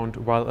into account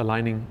while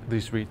aligning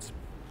these reads.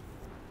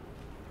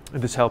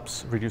 And this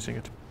helps reducing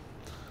it.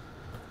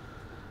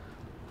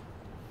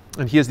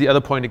 And here's the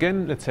other point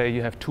again. Let's say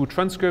you have two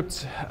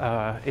transcripts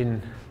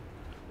in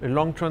a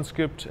long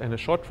transcript and a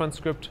short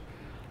transcript.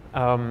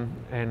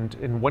 And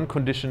in one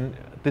condition,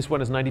 this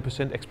one is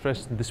 90%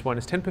 expressed and this one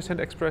is 10%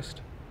 expressed.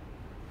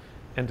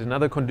 And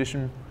another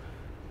condition,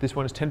 this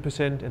one is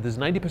 10% and this is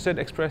 90%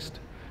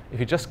 expressed. If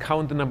you just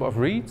count the number of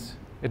reads,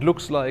 it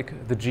looks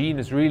like the gene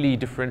is really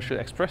differentially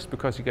expressed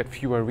because you get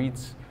fewer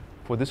reads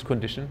for this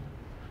condition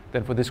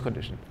than for this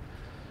condition.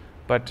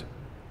 But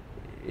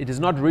it is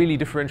not really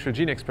differential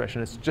gene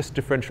expression, it's just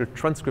differential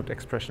transcript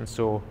expression.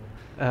 So,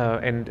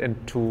 and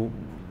to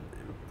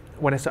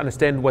one has to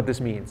understand what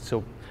this means.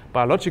 So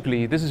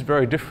biologically, this is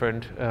very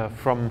different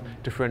from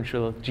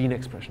differential gene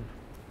expression,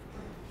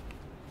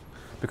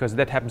 because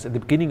that happens at the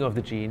beginning of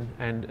the gene,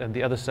 and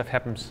the other stuff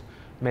happens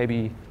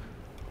maybe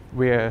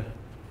where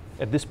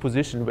at this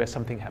position where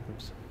something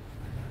happens.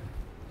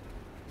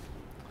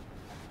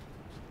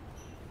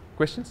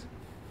 Questions?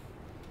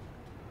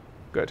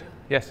 Good.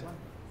 Yes?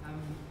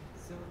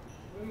 So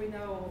when we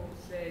now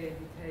say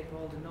we take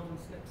all the known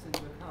SNPs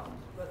into account,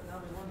 but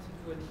now we want to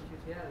do an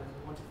EQTL and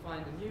we want to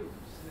find a new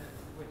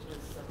SNP which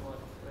is somewhat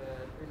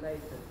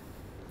related,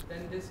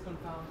 then this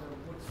confounder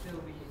would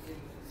still be in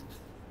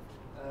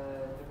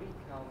the read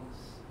counts,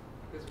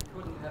 because we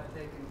couldn't have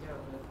taken care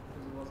of it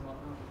because it was not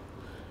known.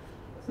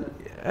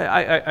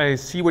 I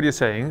see what you're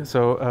saying.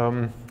 So,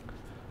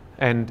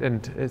 and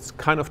it's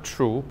kind of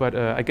true, but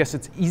I guess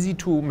it's easy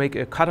to make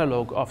a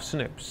catalog of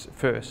SNPs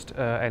first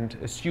and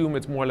assume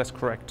it's more or less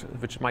correct,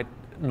 which might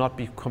not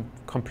be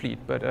complete.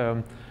 But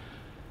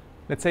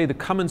let's say the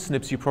common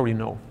SNPs you probably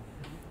know,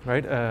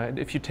 right? And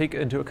if you take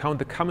into account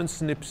the common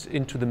SNPs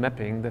into the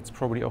mapping, that's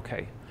probably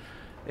okay.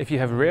 If you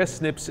have rare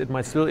SNPs, it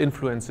might still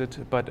influence it,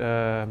 but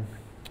yeah,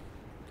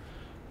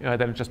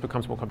 then it just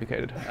becomes more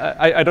complicated.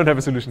 I don't have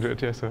a solution to it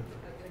here, so.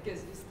 I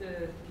guess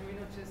can we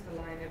not just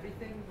align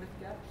everything with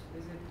gaps?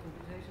 Is it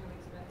computationally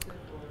expensive,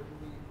 or do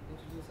we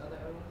introduce other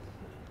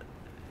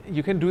errors?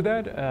 You can do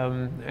that,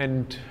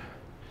 and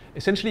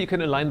essentially you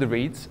can align the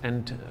reads,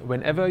 and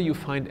whenever you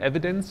find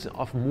evidence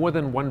of more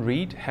than one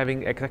read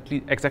having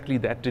exactly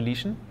that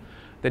deletion,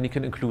 then you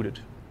can include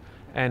it.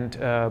 And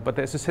but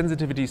there's a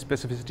sensitivity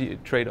specificity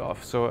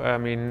trade-off. So I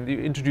mean, you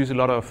introduce a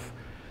lot of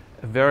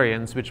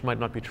variants which might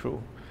not be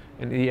true.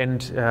 In the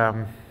end,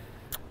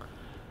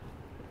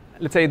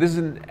 let's say this is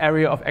an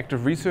area of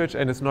active research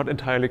and it's not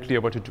entirely clear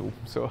what to do.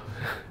 So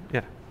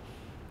yeah.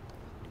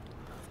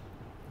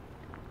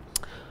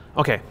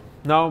 Okay,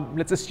 now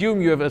let's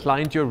assume you have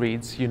aligned your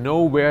reads, you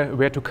know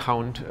where to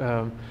count,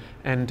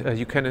 and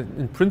you can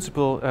in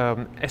principle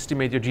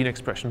estimate your gene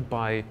expression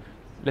by,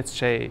 let's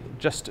say,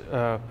 just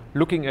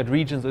looking at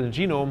regions in the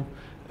genome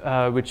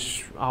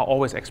which are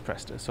always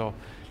expressed. So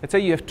let's say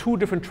you have two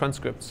different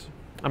transcripts.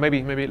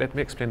 Maybe let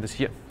me explain this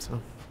here. So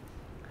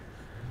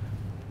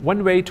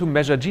one way to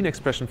measure gene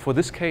expression for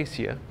this case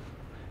here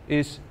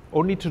is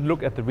only to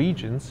look at the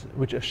regions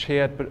which are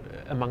shared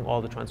among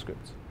all the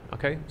transcripts.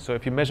 Okay, so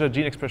if you measure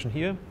gene expression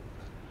here,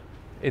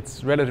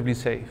 it's relatively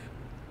safe.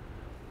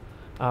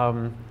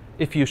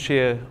 If you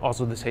share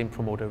also the same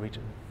promoter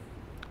region.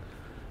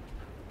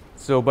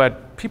 So,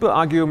 but people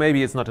argue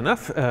maybe it's not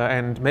enough,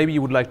 and maybe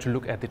you would like to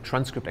look at the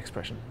transcript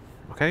expression.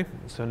 Okay,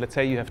 so let's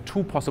say you have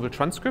two possible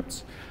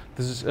transcripts.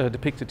 This is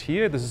depicted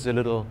here. This is a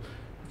little,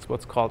 it's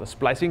what's called a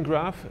splicing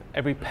graph.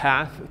 Every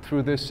path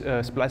through this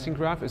splicing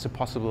graph is a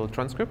possible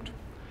transcript.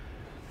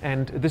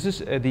 And this is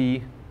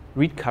the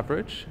read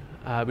coverage,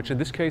 which in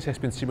this case has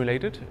been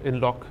simulated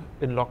in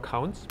log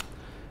counts.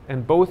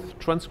 And both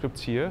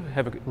transcripts here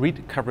have a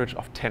read coverage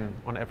of 10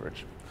 on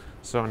average.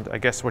 So, and I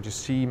guess what you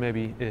see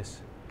maybe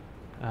is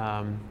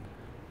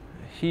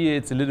here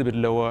it's a little bit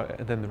lower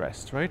than the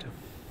rest, right?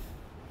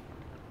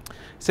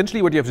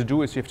 Essentially what you have to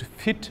do is you have to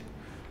fit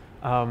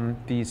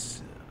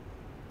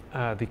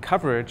the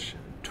coverage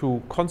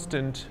to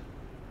constant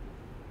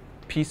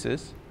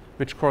pieces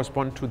which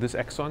correspond to these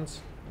exons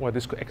or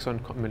this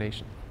exon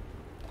combination.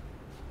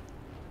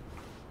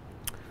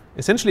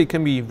 Essentially it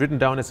can be written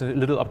down as a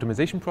little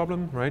optimization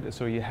problem, right?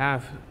 So you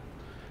have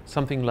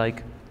something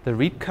like the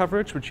read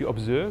coverage which you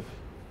observe,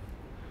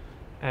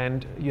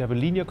 and you have a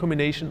linear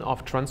combination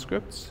of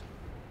transcripts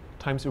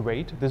times a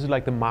weight. This is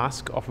like the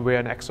mask of where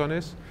an exon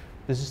is.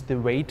 This is the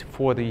weight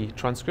for the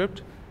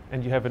transcript,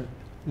 and you have a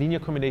linear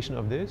combination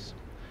of this.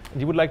 And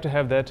you would like to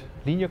have that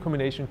linear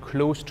combination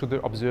close to the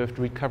observed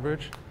read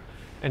coverage,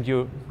 and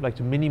you like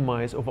to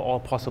minimize over all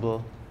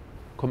possible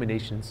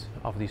combinations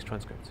of these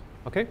transcripts.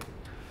 Okay,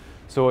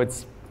 so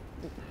it's,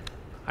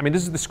 I mean,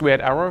 this is the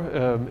squared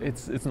error.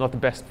 It's not the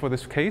best for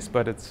this case,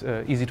 but it's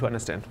easy to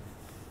understand.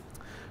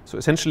 So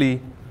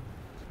essentially,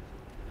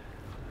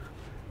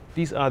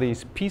 these are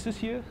these pieces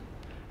here,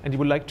 and you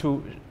would like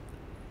to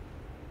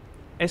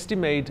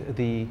estimate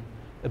the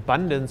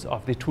abundance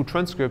of the two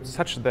transcripts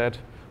such that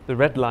the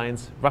red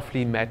lines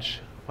roughly match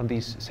on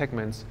these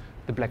segments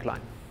the black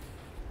line.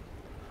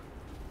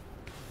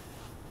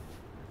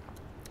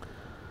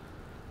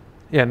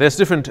 Yeah, and there's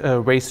different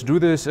ways to do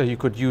this. You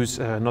could use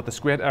not the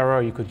squared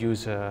error, you could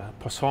use a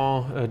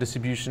Poisson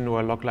distribution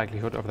or a log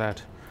likelihood of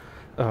that.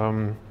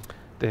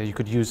 You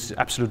could use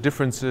absolute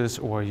differences,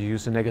 or you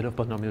use a negative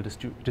binomial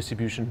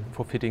distribution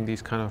for fitting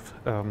these kind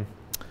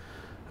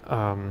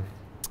of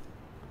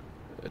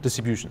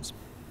distributions.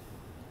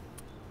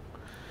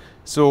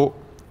 So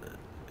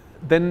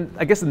then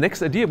I guess the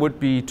next idea would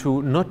be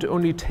to not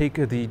only take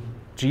the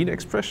gene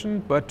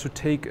expression, but to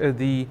take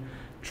the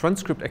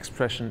transcript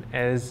expression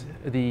as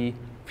the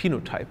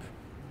phenotype,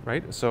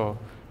 right? So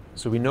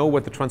we know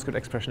what the transcript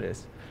expression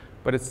is,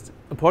 but it's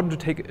important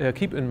to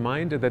keep in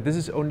mind that this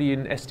is only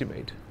an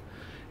estimate,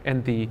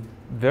 and the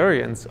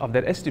variance of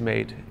that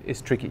estimate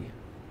is tricky,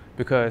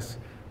 because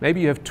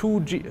maybe you have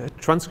two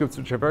transcripts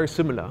which are very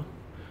similar.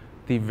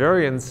 The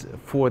variance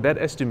for that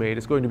estimate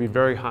is going to be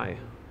very high,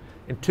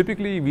 and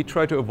typically we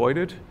try to avoid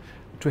it,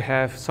 to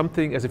have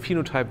something as a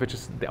phenotype which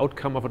is the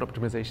outcome of an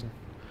optimization.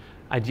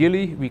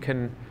 Ideally,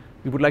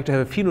 we would like to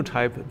have a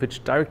phenotype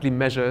which directly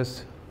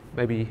measures,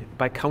 maybe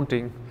by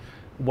counting,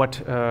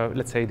 what,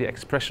 let's say, the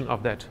expression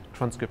of that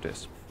transcript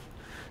is.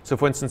 So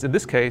for instance, in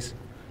this case,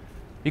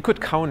 we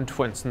could count,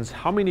 for instance,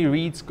 how many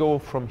reads go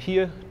from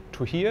here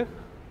to here,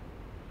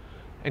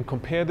 and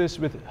compare this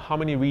with how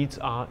many reads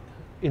are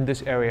in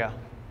this area.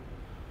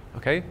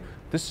 Okay,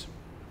 this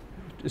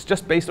is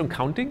just based on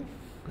counting.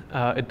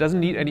 It doesn't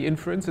need any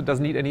inference, it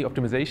doesn't need any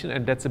optimization,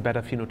 and that's a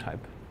better phenotype.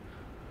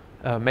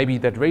 Maybe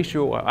that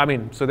ratio, or, I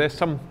mean, so there's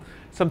some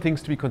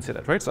things to be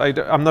considered, right? So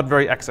I'm not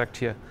very exact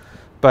here,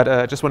 but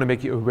I just want to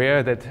make you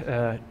aware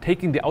that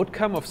taking the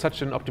outcome of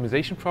such an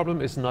optimization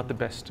problem is not the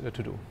best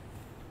to do.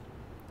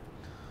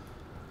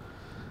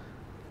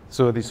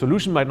 So the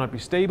solution might not be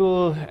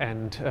stable,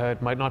 and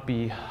it might not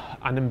be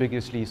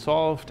unambiguously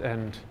solved,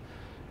 and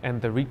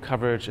the read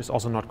coverage is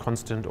also not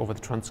constant over the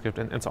transcript,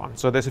 and so on.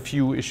 So there's a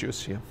few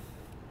issues here.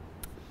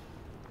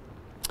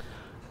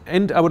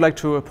 And I would like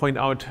to point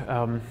out,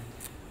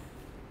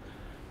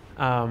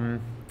 I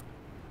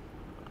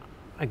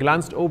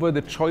glanced over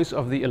the choice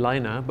of the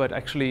aligner, but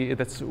actually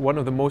that's one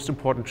of the most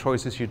important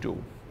choices you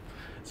do.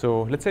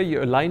 So let's say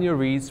you align your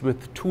reads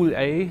with tool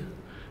A,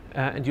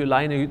 and you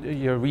align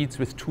your reads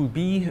with tool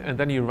B, and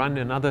then you run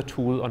another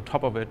tool on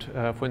top of it,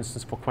 for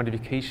instance, for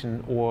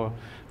quantification or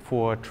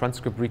for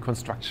transcript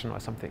reconstruction or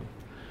something.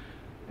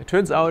 It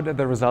turns out that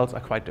the results are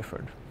quite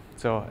different.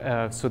 So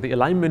the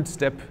alignment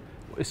step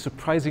is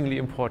surprisingly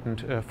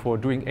important for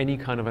doing any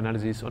kind of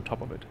analysis on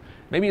top of it.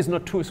 Maybe it's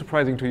not too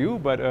surprising to you,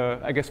 but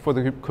I guess for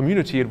the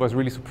community it was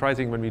really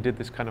surprising when we did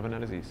this kind of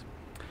analysis.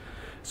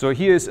 So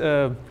here's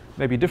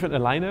maybe different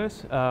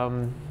aligners,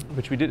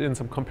 which we did in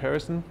some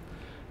comparison.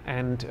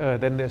 And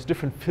then there's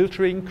different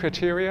filtering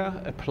criteria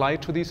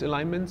applied to these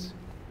alignments.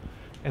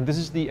 And this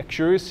is the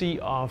accuracy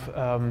of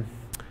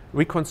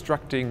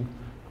reconstructing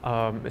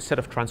a set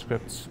of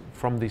transcripts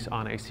from these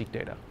RNA-seq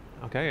data.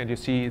 Okay, and you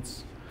see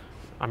it's,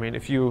 I mean,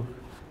 if you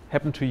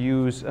happen to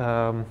use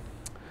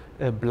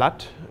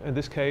blood in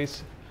this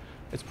case,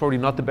 it's probably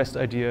not the best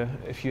idea.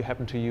 If you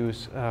happen to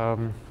use,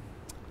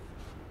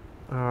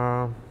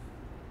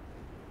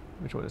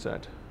 which one is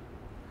that?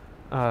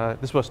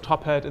 This was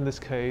top hat in this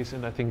case,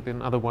 and I think the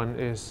other one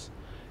is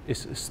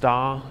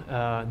star.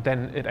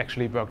 Then it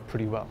actually worked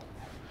pretty well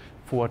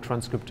for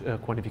transcript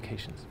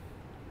quantifications.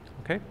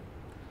 Okay.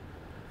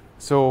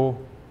 So,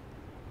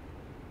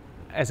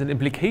 as an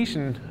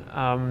implication,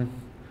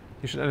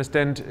 you should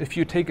understand, if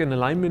you take an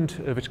alignment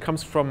which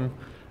comes from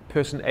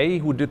person A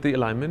who did the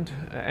alignment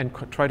and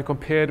try to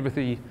compare it with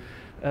the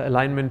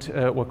alignment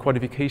or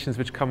quantifications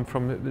which come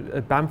from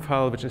a BAM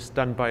file which is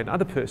done by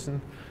another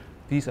person,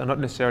 these are not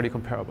necessarily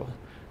comparable.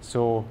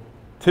 So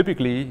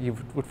typically you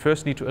would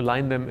first need to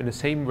align them in the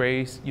same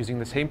ways, using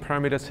the same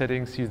parameter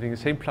settings, using the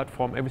same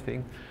platform,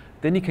 everything.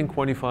 Then you can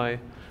quantify,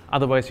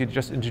 otherwise you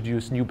just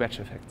introduce new batch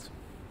effects.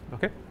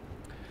 Okay?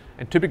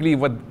 And typically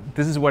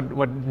this is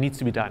what needs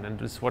to be done, and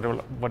this is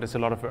what is a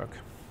lot of work.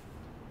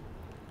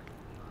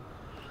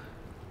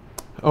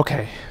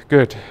 Okay,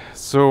 good.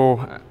 So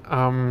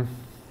I've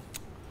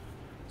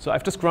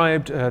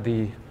described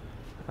the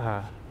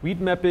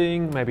read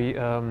mapping,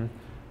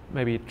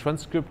 maybe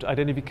transcript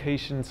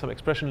identification, some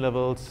expression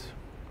levels,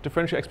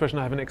 differential expression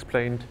I haven't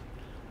explained,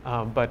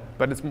 but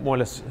it's more or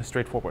less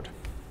straightforward.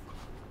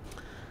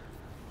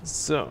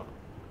 So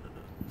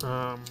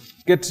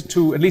get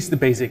to at least the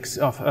basics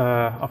of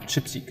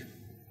ChIP-seq.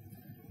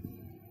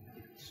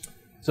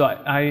 So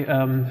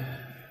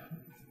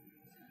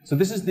so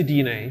this is the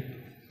DNA,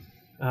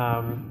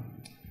 and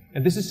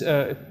this is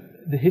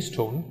the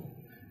histone,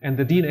 and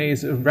the DNA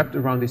is wrapped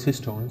around these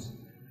histones,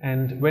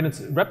 And when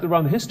it's wrapped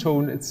around the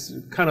histone, it's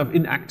kind of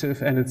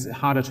inactive and it's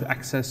harder to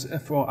access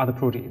for other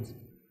proteins.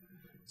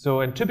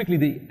 So, and typically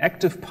the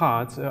active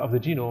parts of the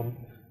genome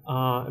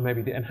are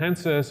maybe the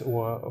enhancers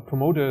or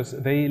promoters.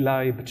 They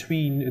lie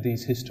between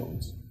these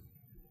histones.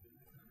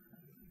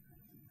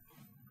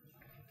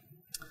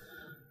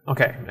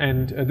 Okay,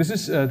 and this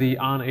is the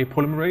RNA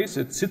polymerase.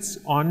 It sits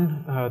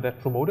on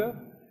that promoter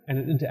and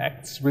it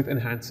interacts with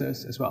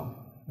enhancers as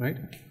well, right?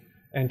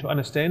 And to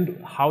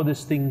understand how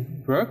this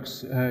thing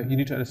works, you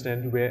need to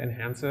understand where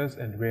enhancers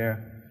and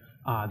where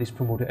these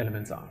promoter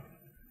elements are.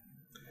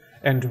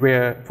 And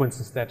where, for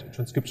instance, that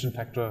transcription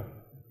factor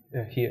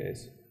here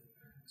is.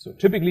 So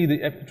typically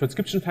the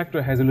transcription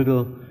factor has a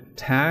little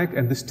tag,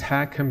 and this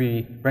tag can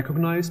be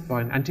recognized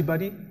by an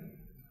antibody.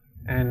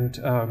 And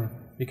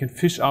you can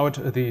fish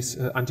out these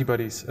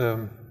antibodies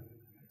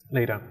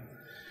later.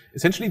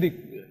 Essentially, the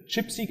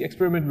ChIP-seq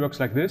experiment works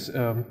like this.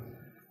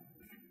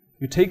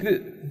 You take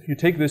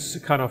this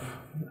kind of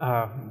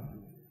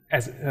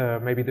as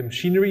maybe the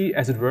machinery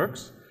as it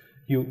works.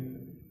 You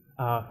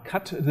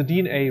cut the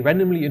DNA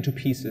randomly into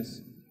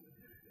pieces,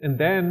 and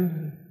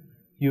then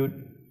you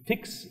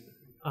fix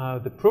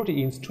the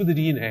proteins to the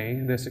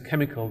DNA. There's a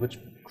chemical which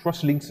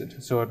cross-links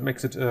it, so it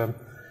makes it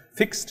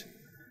fixed.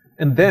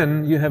 And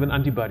then you have an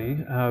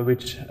antibody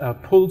which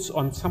pulls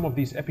on some of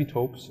these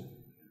epitopes,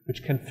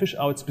 which can fish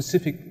out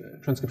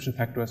specific transcription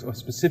factors or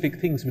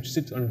specific things which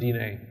sit on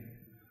DNA.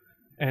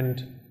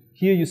 And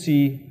here you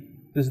see,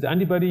 this is the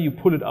antibody, you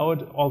pull it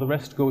out, all the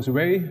rest goes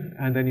away,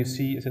 and then you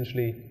see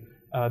essentially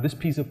this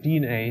piece of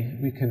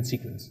DNA we can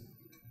sequence.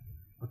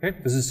 Okay,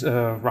 this is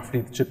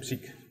roughly the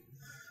ChIP-seq.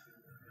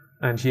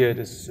 And here it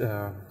is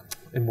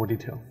in more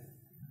detail.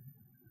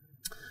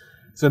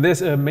 So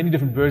there's many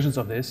different versions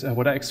of this.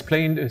 What I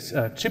explained is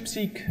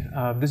ChIP-seq.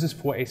 This is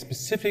for a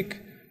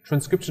specific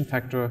transcription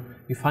factor.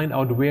 You find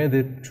out where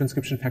the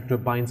transcription factor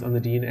binds on the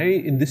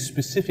DNA in this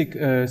specific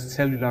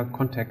cellular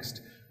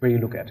context where you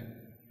look at.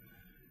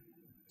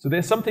 So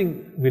there's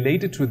something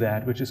related to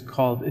that which is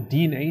called a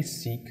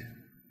DNA-seq.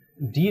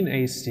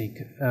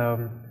 DNA-seq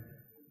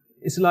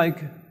is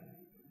like,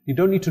 you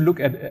don't need to look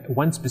at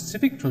one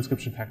specific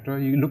transcription factor.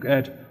 You look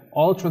at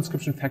all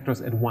transcription factors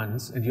at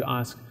once and you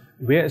ask,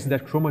 where is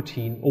that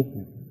chromatin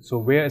open? So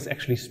where is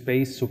actually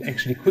space, so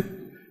actually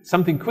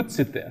something could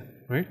sit there,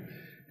 right?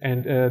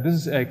 And this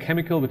is a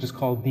chemical which is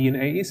called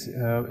DNase.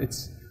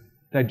 It's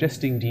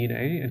digesting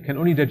DNA and can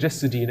only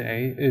digest the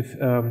DNA if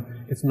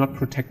it's not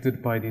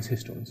protected by these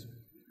histones.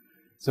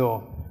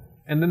 So,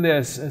 and then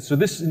there's, so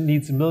this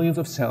needs millions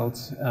of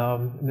cells.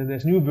 And then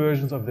there's new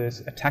versions of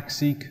this,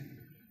 ATAC-seq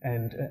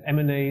and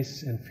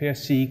MNase and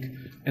FAIR-seq.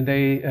 And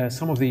they,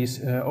 some of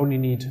these only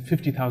need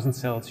 50,000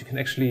 cells. You can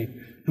actually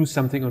do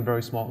something on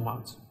very small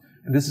amounts.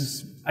 And this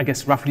is, I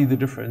guess, roughly the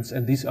difference.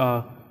 And these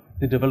are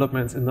the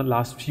developments in the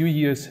last few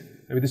years.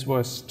 Maybe this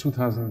was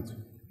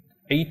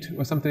 2008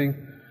 or something.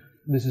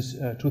 This is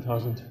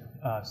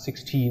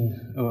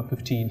 2016 or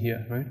 15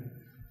 here, right?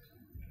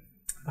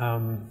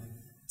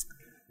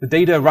 The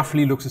data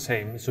roughly looks the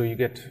same. So you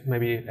get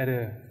maybe at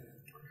a,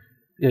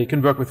 yeah, you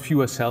can work with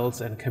fewer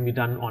cells and can be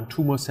done on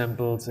tumor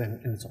samples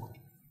and so on.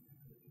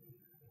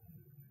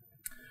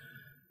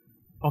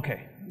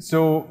 Okay,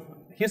 so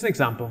here's an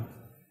example.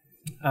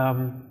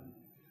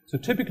 So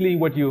typically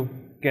what you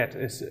get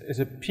is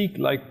a peak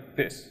like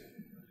this.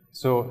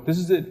 So this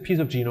is a piece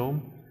of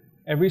genome.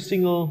 Every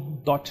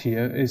single dot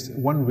here is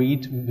one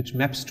read which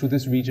maps to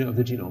this region of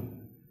the genome.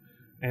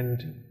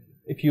 And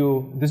if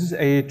you, this is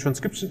a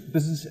transcription,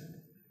 this is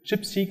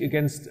ChIP-seq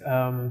against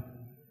one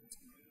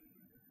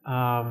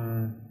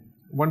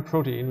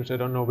protein, which I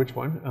don't know which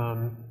one,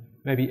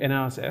 maybe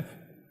NRSF,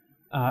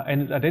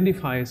 and it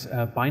identifies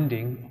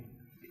binding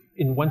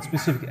in one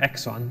specific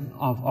exon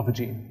of a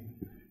gene.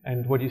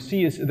 And what you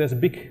see is there's a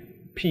big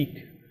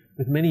peak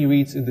with many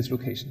reads in this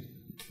location,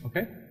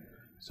 okay?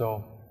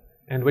 So,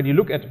 and when you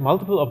look at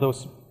multiple of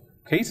those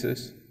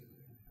cases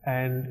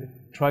and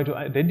try to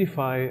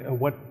identify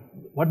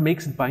what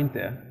makes it bind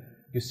there,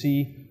 you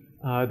see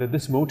that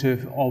this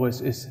motif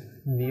always is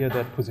near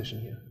that position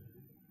here.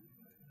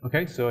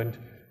 Okay, so and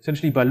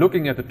essentially by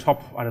looking at the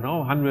top, I don't know,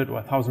 100 or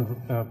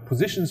 1,000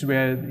 positions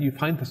where you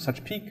find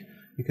such peak,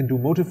 you can do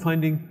motif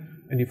finding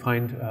and you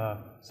find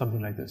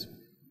something like this.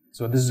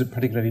 So this is a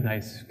particularly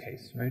nice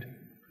case, right?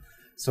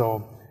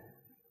 So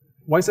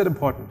why is that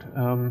important?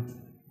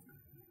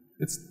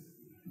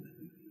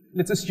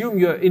 Let's assume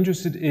you're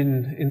interested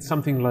in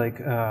something like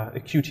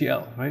a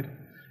QTL, right?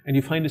 And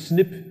you find a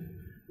SNP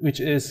which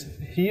is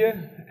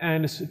here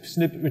and a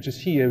SNP which is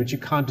here, which you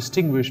can't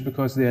distinguish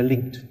because they are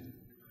linked.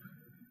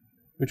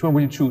 Which one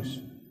would you choose,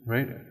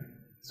 right?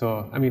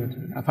 So, I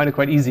mean, I find it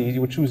quite easy.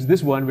 You would choose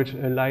this one which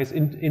lies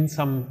in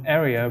some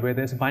area where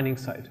there's a binding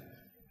site.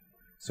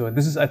 So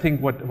this is, I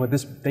think, what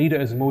this data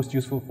is most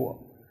useful for.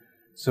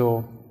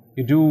 So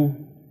you do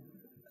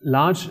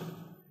large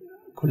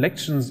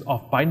collections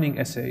of binding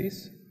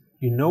assays,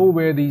 you know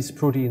where these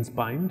proteins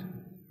bind,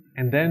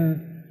 and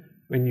then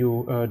when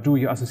you do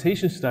your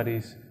association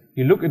studies,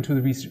 you look into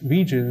these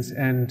regions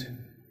and,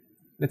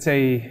 let's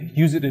say,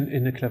 use it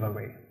in a clever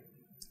way.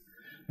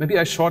 maybe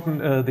I shorten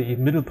the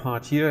middle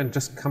part here and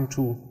just come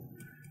to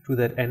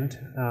that end.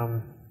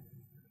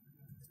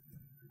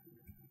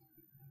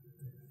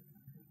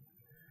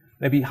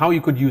 Maybe how you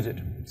could use it.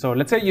 So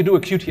let's say you do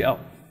a QTL.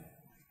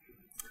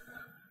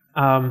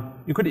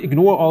 You could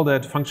ignore all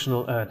that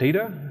functional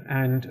data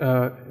and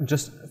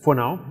just for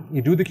now,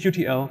 you do the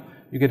QTL,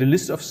 you get a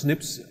list of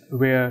SNPs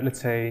where, let's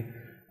say,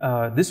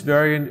 this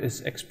variant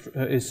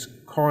is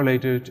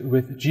correlated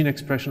with gene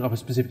expression of a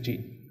specific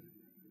gene.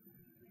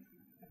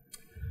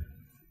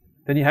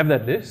 Then you have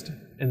that list,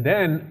 and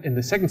then in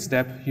the second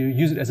step, you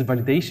use it as a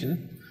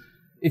validation.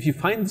 If you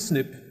find the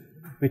SNP,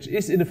 which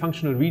is in a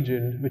functional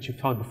region which you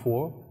found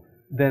before,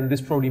 then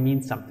this probably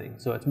means something.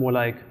 So it's more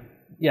like,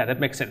 yeah, that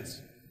makes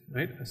sense,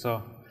 right?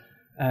 So,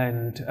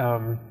 and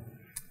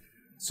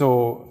so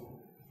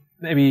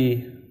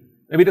maybe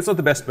that's not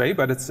the best way,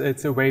 but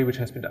it's a way which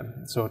has been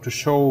done. So to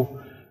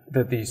show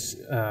that these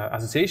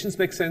associations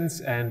make sense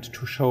and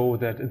to show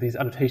that these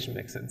annotations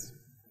make sense.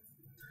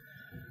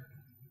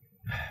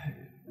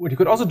 What you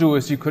could also do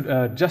is you could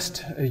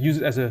just use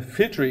it as a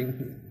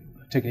filtering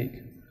technique.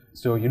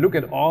 So you look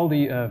at all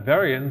the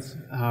variants,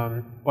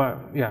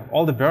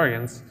 all the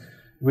variants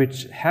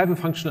which have a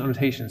functional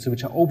annotation, so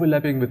which are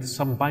overlapping with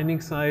some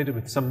binding site,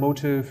 with some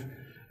motive,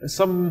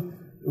 some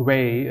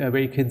way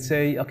where you can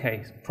say,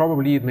 okay,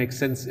 probably it makes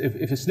sense. If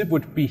a SNP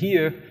would be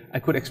here, I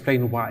could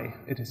explain why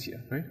it is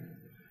here, right?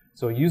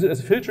 So use it as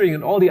a filtering,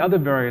 and all the other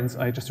variants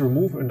I just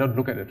remove and don't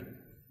look at it.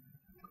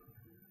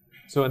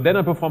 So and then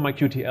I perform my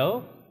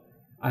QTL.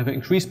 I have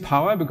increased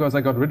power because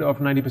I got rid of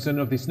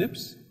 90% of these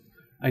SNPs.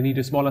 I need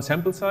a smaller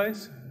sample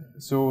size.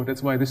 So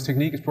that's why this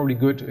technique is probably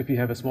good if you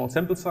have a small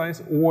sample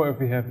size or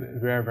if you have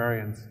rare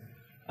variants,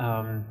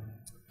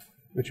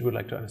 which you would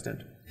like to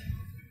understand.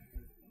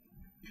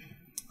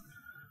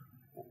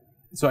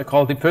 So I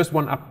call the first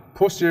one a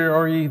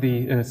posteriori,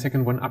 the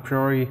second one a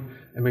priori,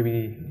 and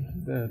maybe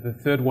the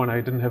third one,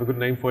 I didn't have a good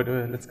name for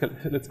it.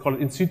 Let's call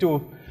it in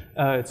situ.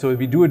 So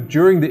we do it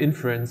during the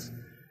inference.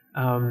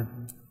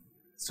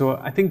 So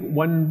I think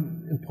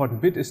one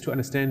important bit is to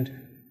understand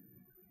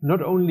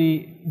not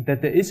only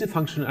that there is a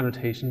functional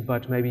annotation,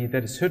 but maybe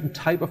that a certain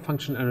type of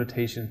functional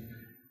annotation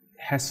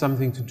has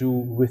something to do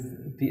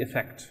with the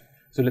effect.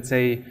 So let's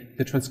say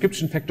the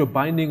transcription factor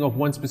binding of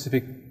one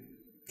specific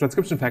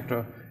transcription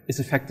factor is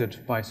affected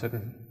by a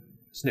certain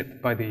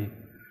SNP,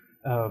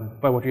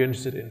 by what you're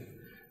interested in.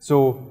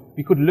 So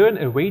we could learn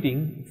a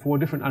weighting for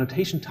different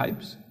annotation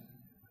types,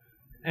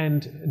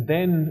 and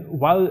then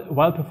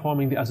while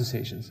performing the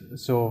associations.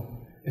 So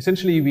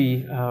essentially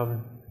we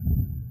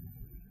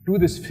do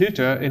this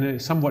filter in a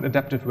somewhat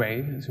adaptive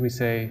way. So we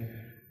say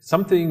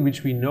something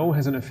which we know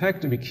has an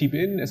effect we keep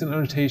in as an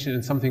annotation,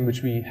 and something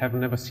which we have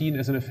never seen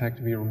as an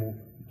effect we remove.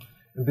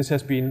 And this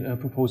has been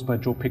proposed by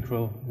Joe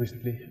Pickrell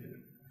recently.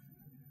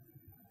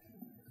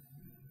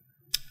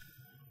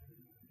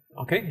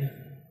 Okay.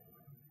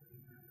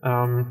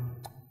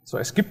 So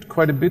I skipped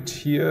quite a bit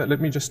here.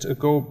 Let me just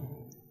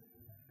go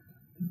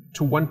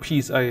to one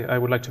piece I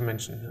would like to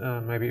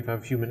mention, maybe if I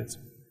have a few minutes.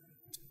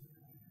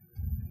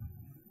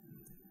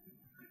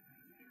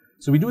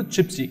 So we do a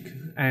ChIP-seq,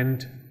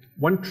 and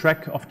one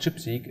track of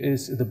ChIP-seq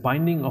is the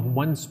binding of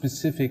one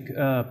specific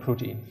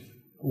protein,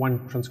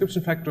 one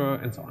transcription factor,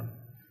 and so on.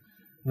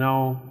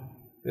 Now,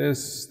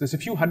 there's a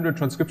few hundred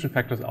transcription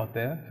factors out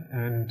there,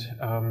 and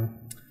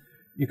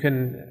you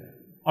can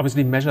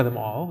obviously measure them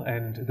all,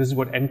 and this is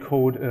what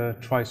ENCODE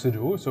tries to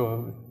do.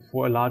 So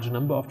for a large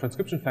number of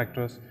transcription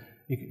factors,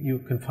 you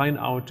can find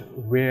out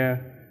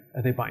where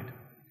they bind.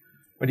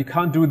 But you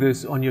can't do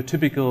this on your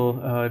typical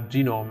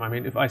genome. I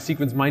mean, if I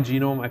sequence my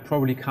genome, I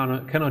probably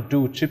cannot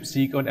do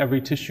ChIP-seq on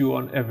every tissue,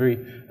 on every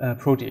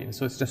protein.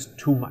 So it's just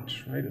too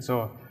much, right?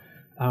 So,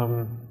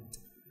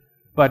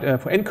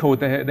 but for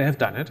ENCODE, they have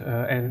done it.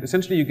 And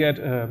essentially, you get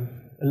a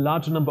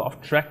large number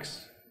of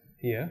tracks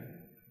here.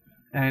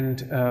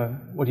 And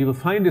what you will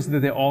find is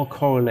that they all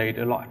correlate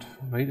a lot,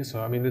 right?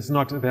 So, I mean,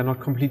 they're not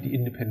completely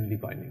independently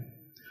binding.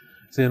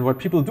 So then what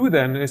people do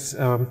then is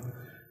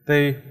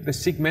they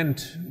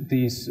segment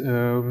these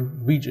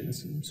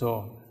regions.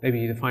 So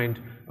maybe they find,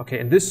 okay,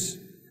 in this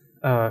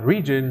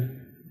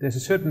region, there's a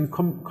certain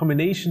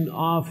combination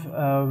of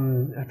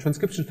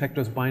transcription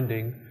factors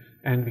binding,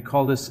 and we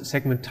call this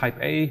segment type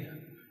A.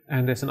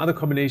 And there's another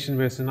combination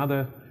where there's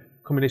another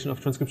combination of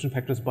transcription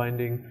factors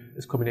binding,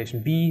 is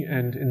combination B.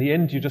 And in the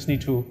end, you just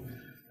need to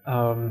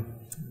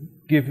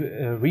give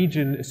a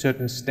region a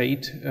certain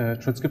state,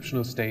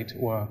 transcriptional state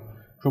or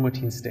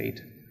chromatin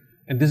state.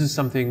 And this is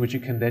something which you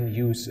can then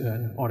use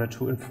in order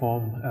to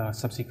inform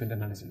subsequent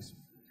analyses.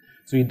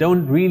 So you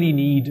don't really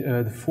need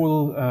the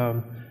full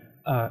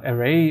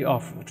array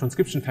of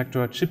transcription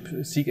factor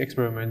ChIP-seq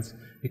experiments.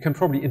 You can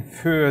probably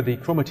infer the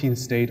chromatin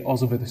state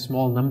also with a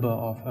small number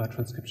of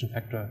transcription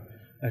factor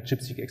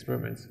ChIP-seq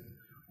experiments.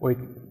 Or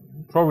you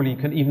probably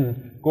can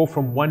even go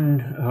from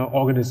one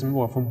organism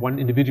or from one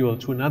individual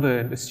to another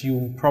and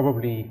assume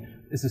probably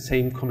is the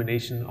same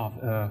combination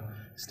of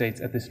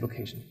states at this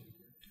location.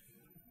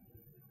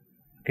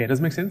 Okay, does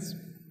it make sense?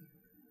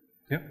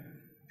 Yeah?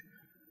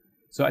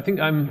 So I think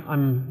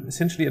I'm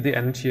essentially at the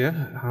end here.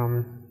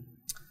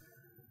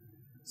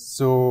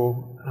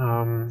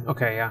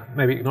 Okay, yeah,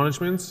 maybe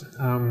acknowledgements.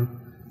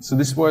 So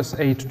this was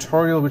a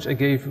tutorial which I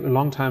gave a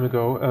long time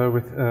ago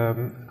with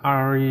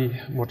Ari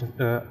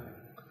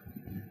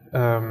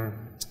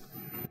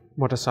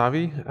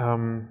Motasavi,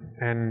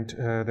 and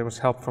there was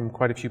help from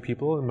quite a few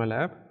people in my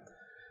lab.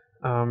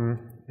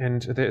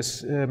 And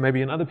there's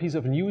maybe another piece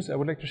of news I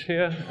would like to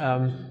share.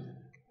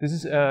 This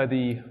is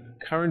the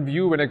current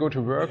view when I go to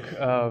work.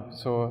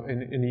 So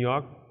in New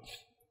York,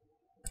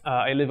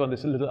 I live on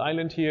this little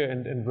island here,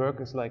 and work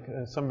is like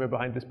somewhere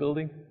behind this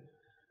building.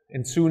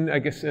 And soon, I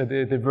guess,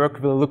 the work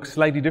will look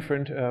slightly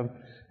different.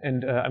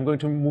 And I'm going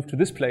to move to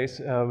this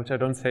place, which I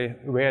don't say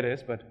where it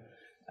is, but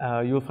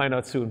you'll find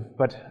out soon.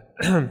 But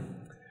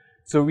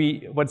so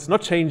what's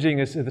not changing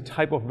is the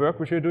type of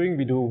work which we're doing.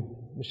 We do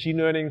machine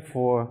learning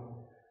for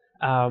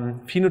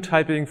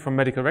phenotyping from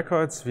medical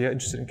records. We are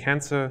interested in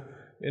cancer.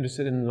 We're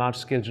interested in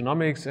large-scale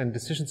genomics and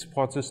decision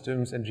support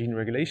systems and gene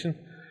regulation.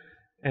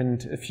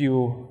 And if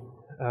you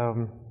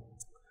are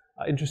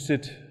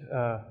interested,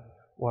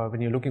 or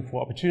when you're looking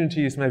for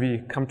opportunities,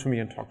 maybe come to me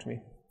and talk to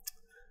me.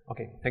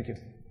 Okay, thank you.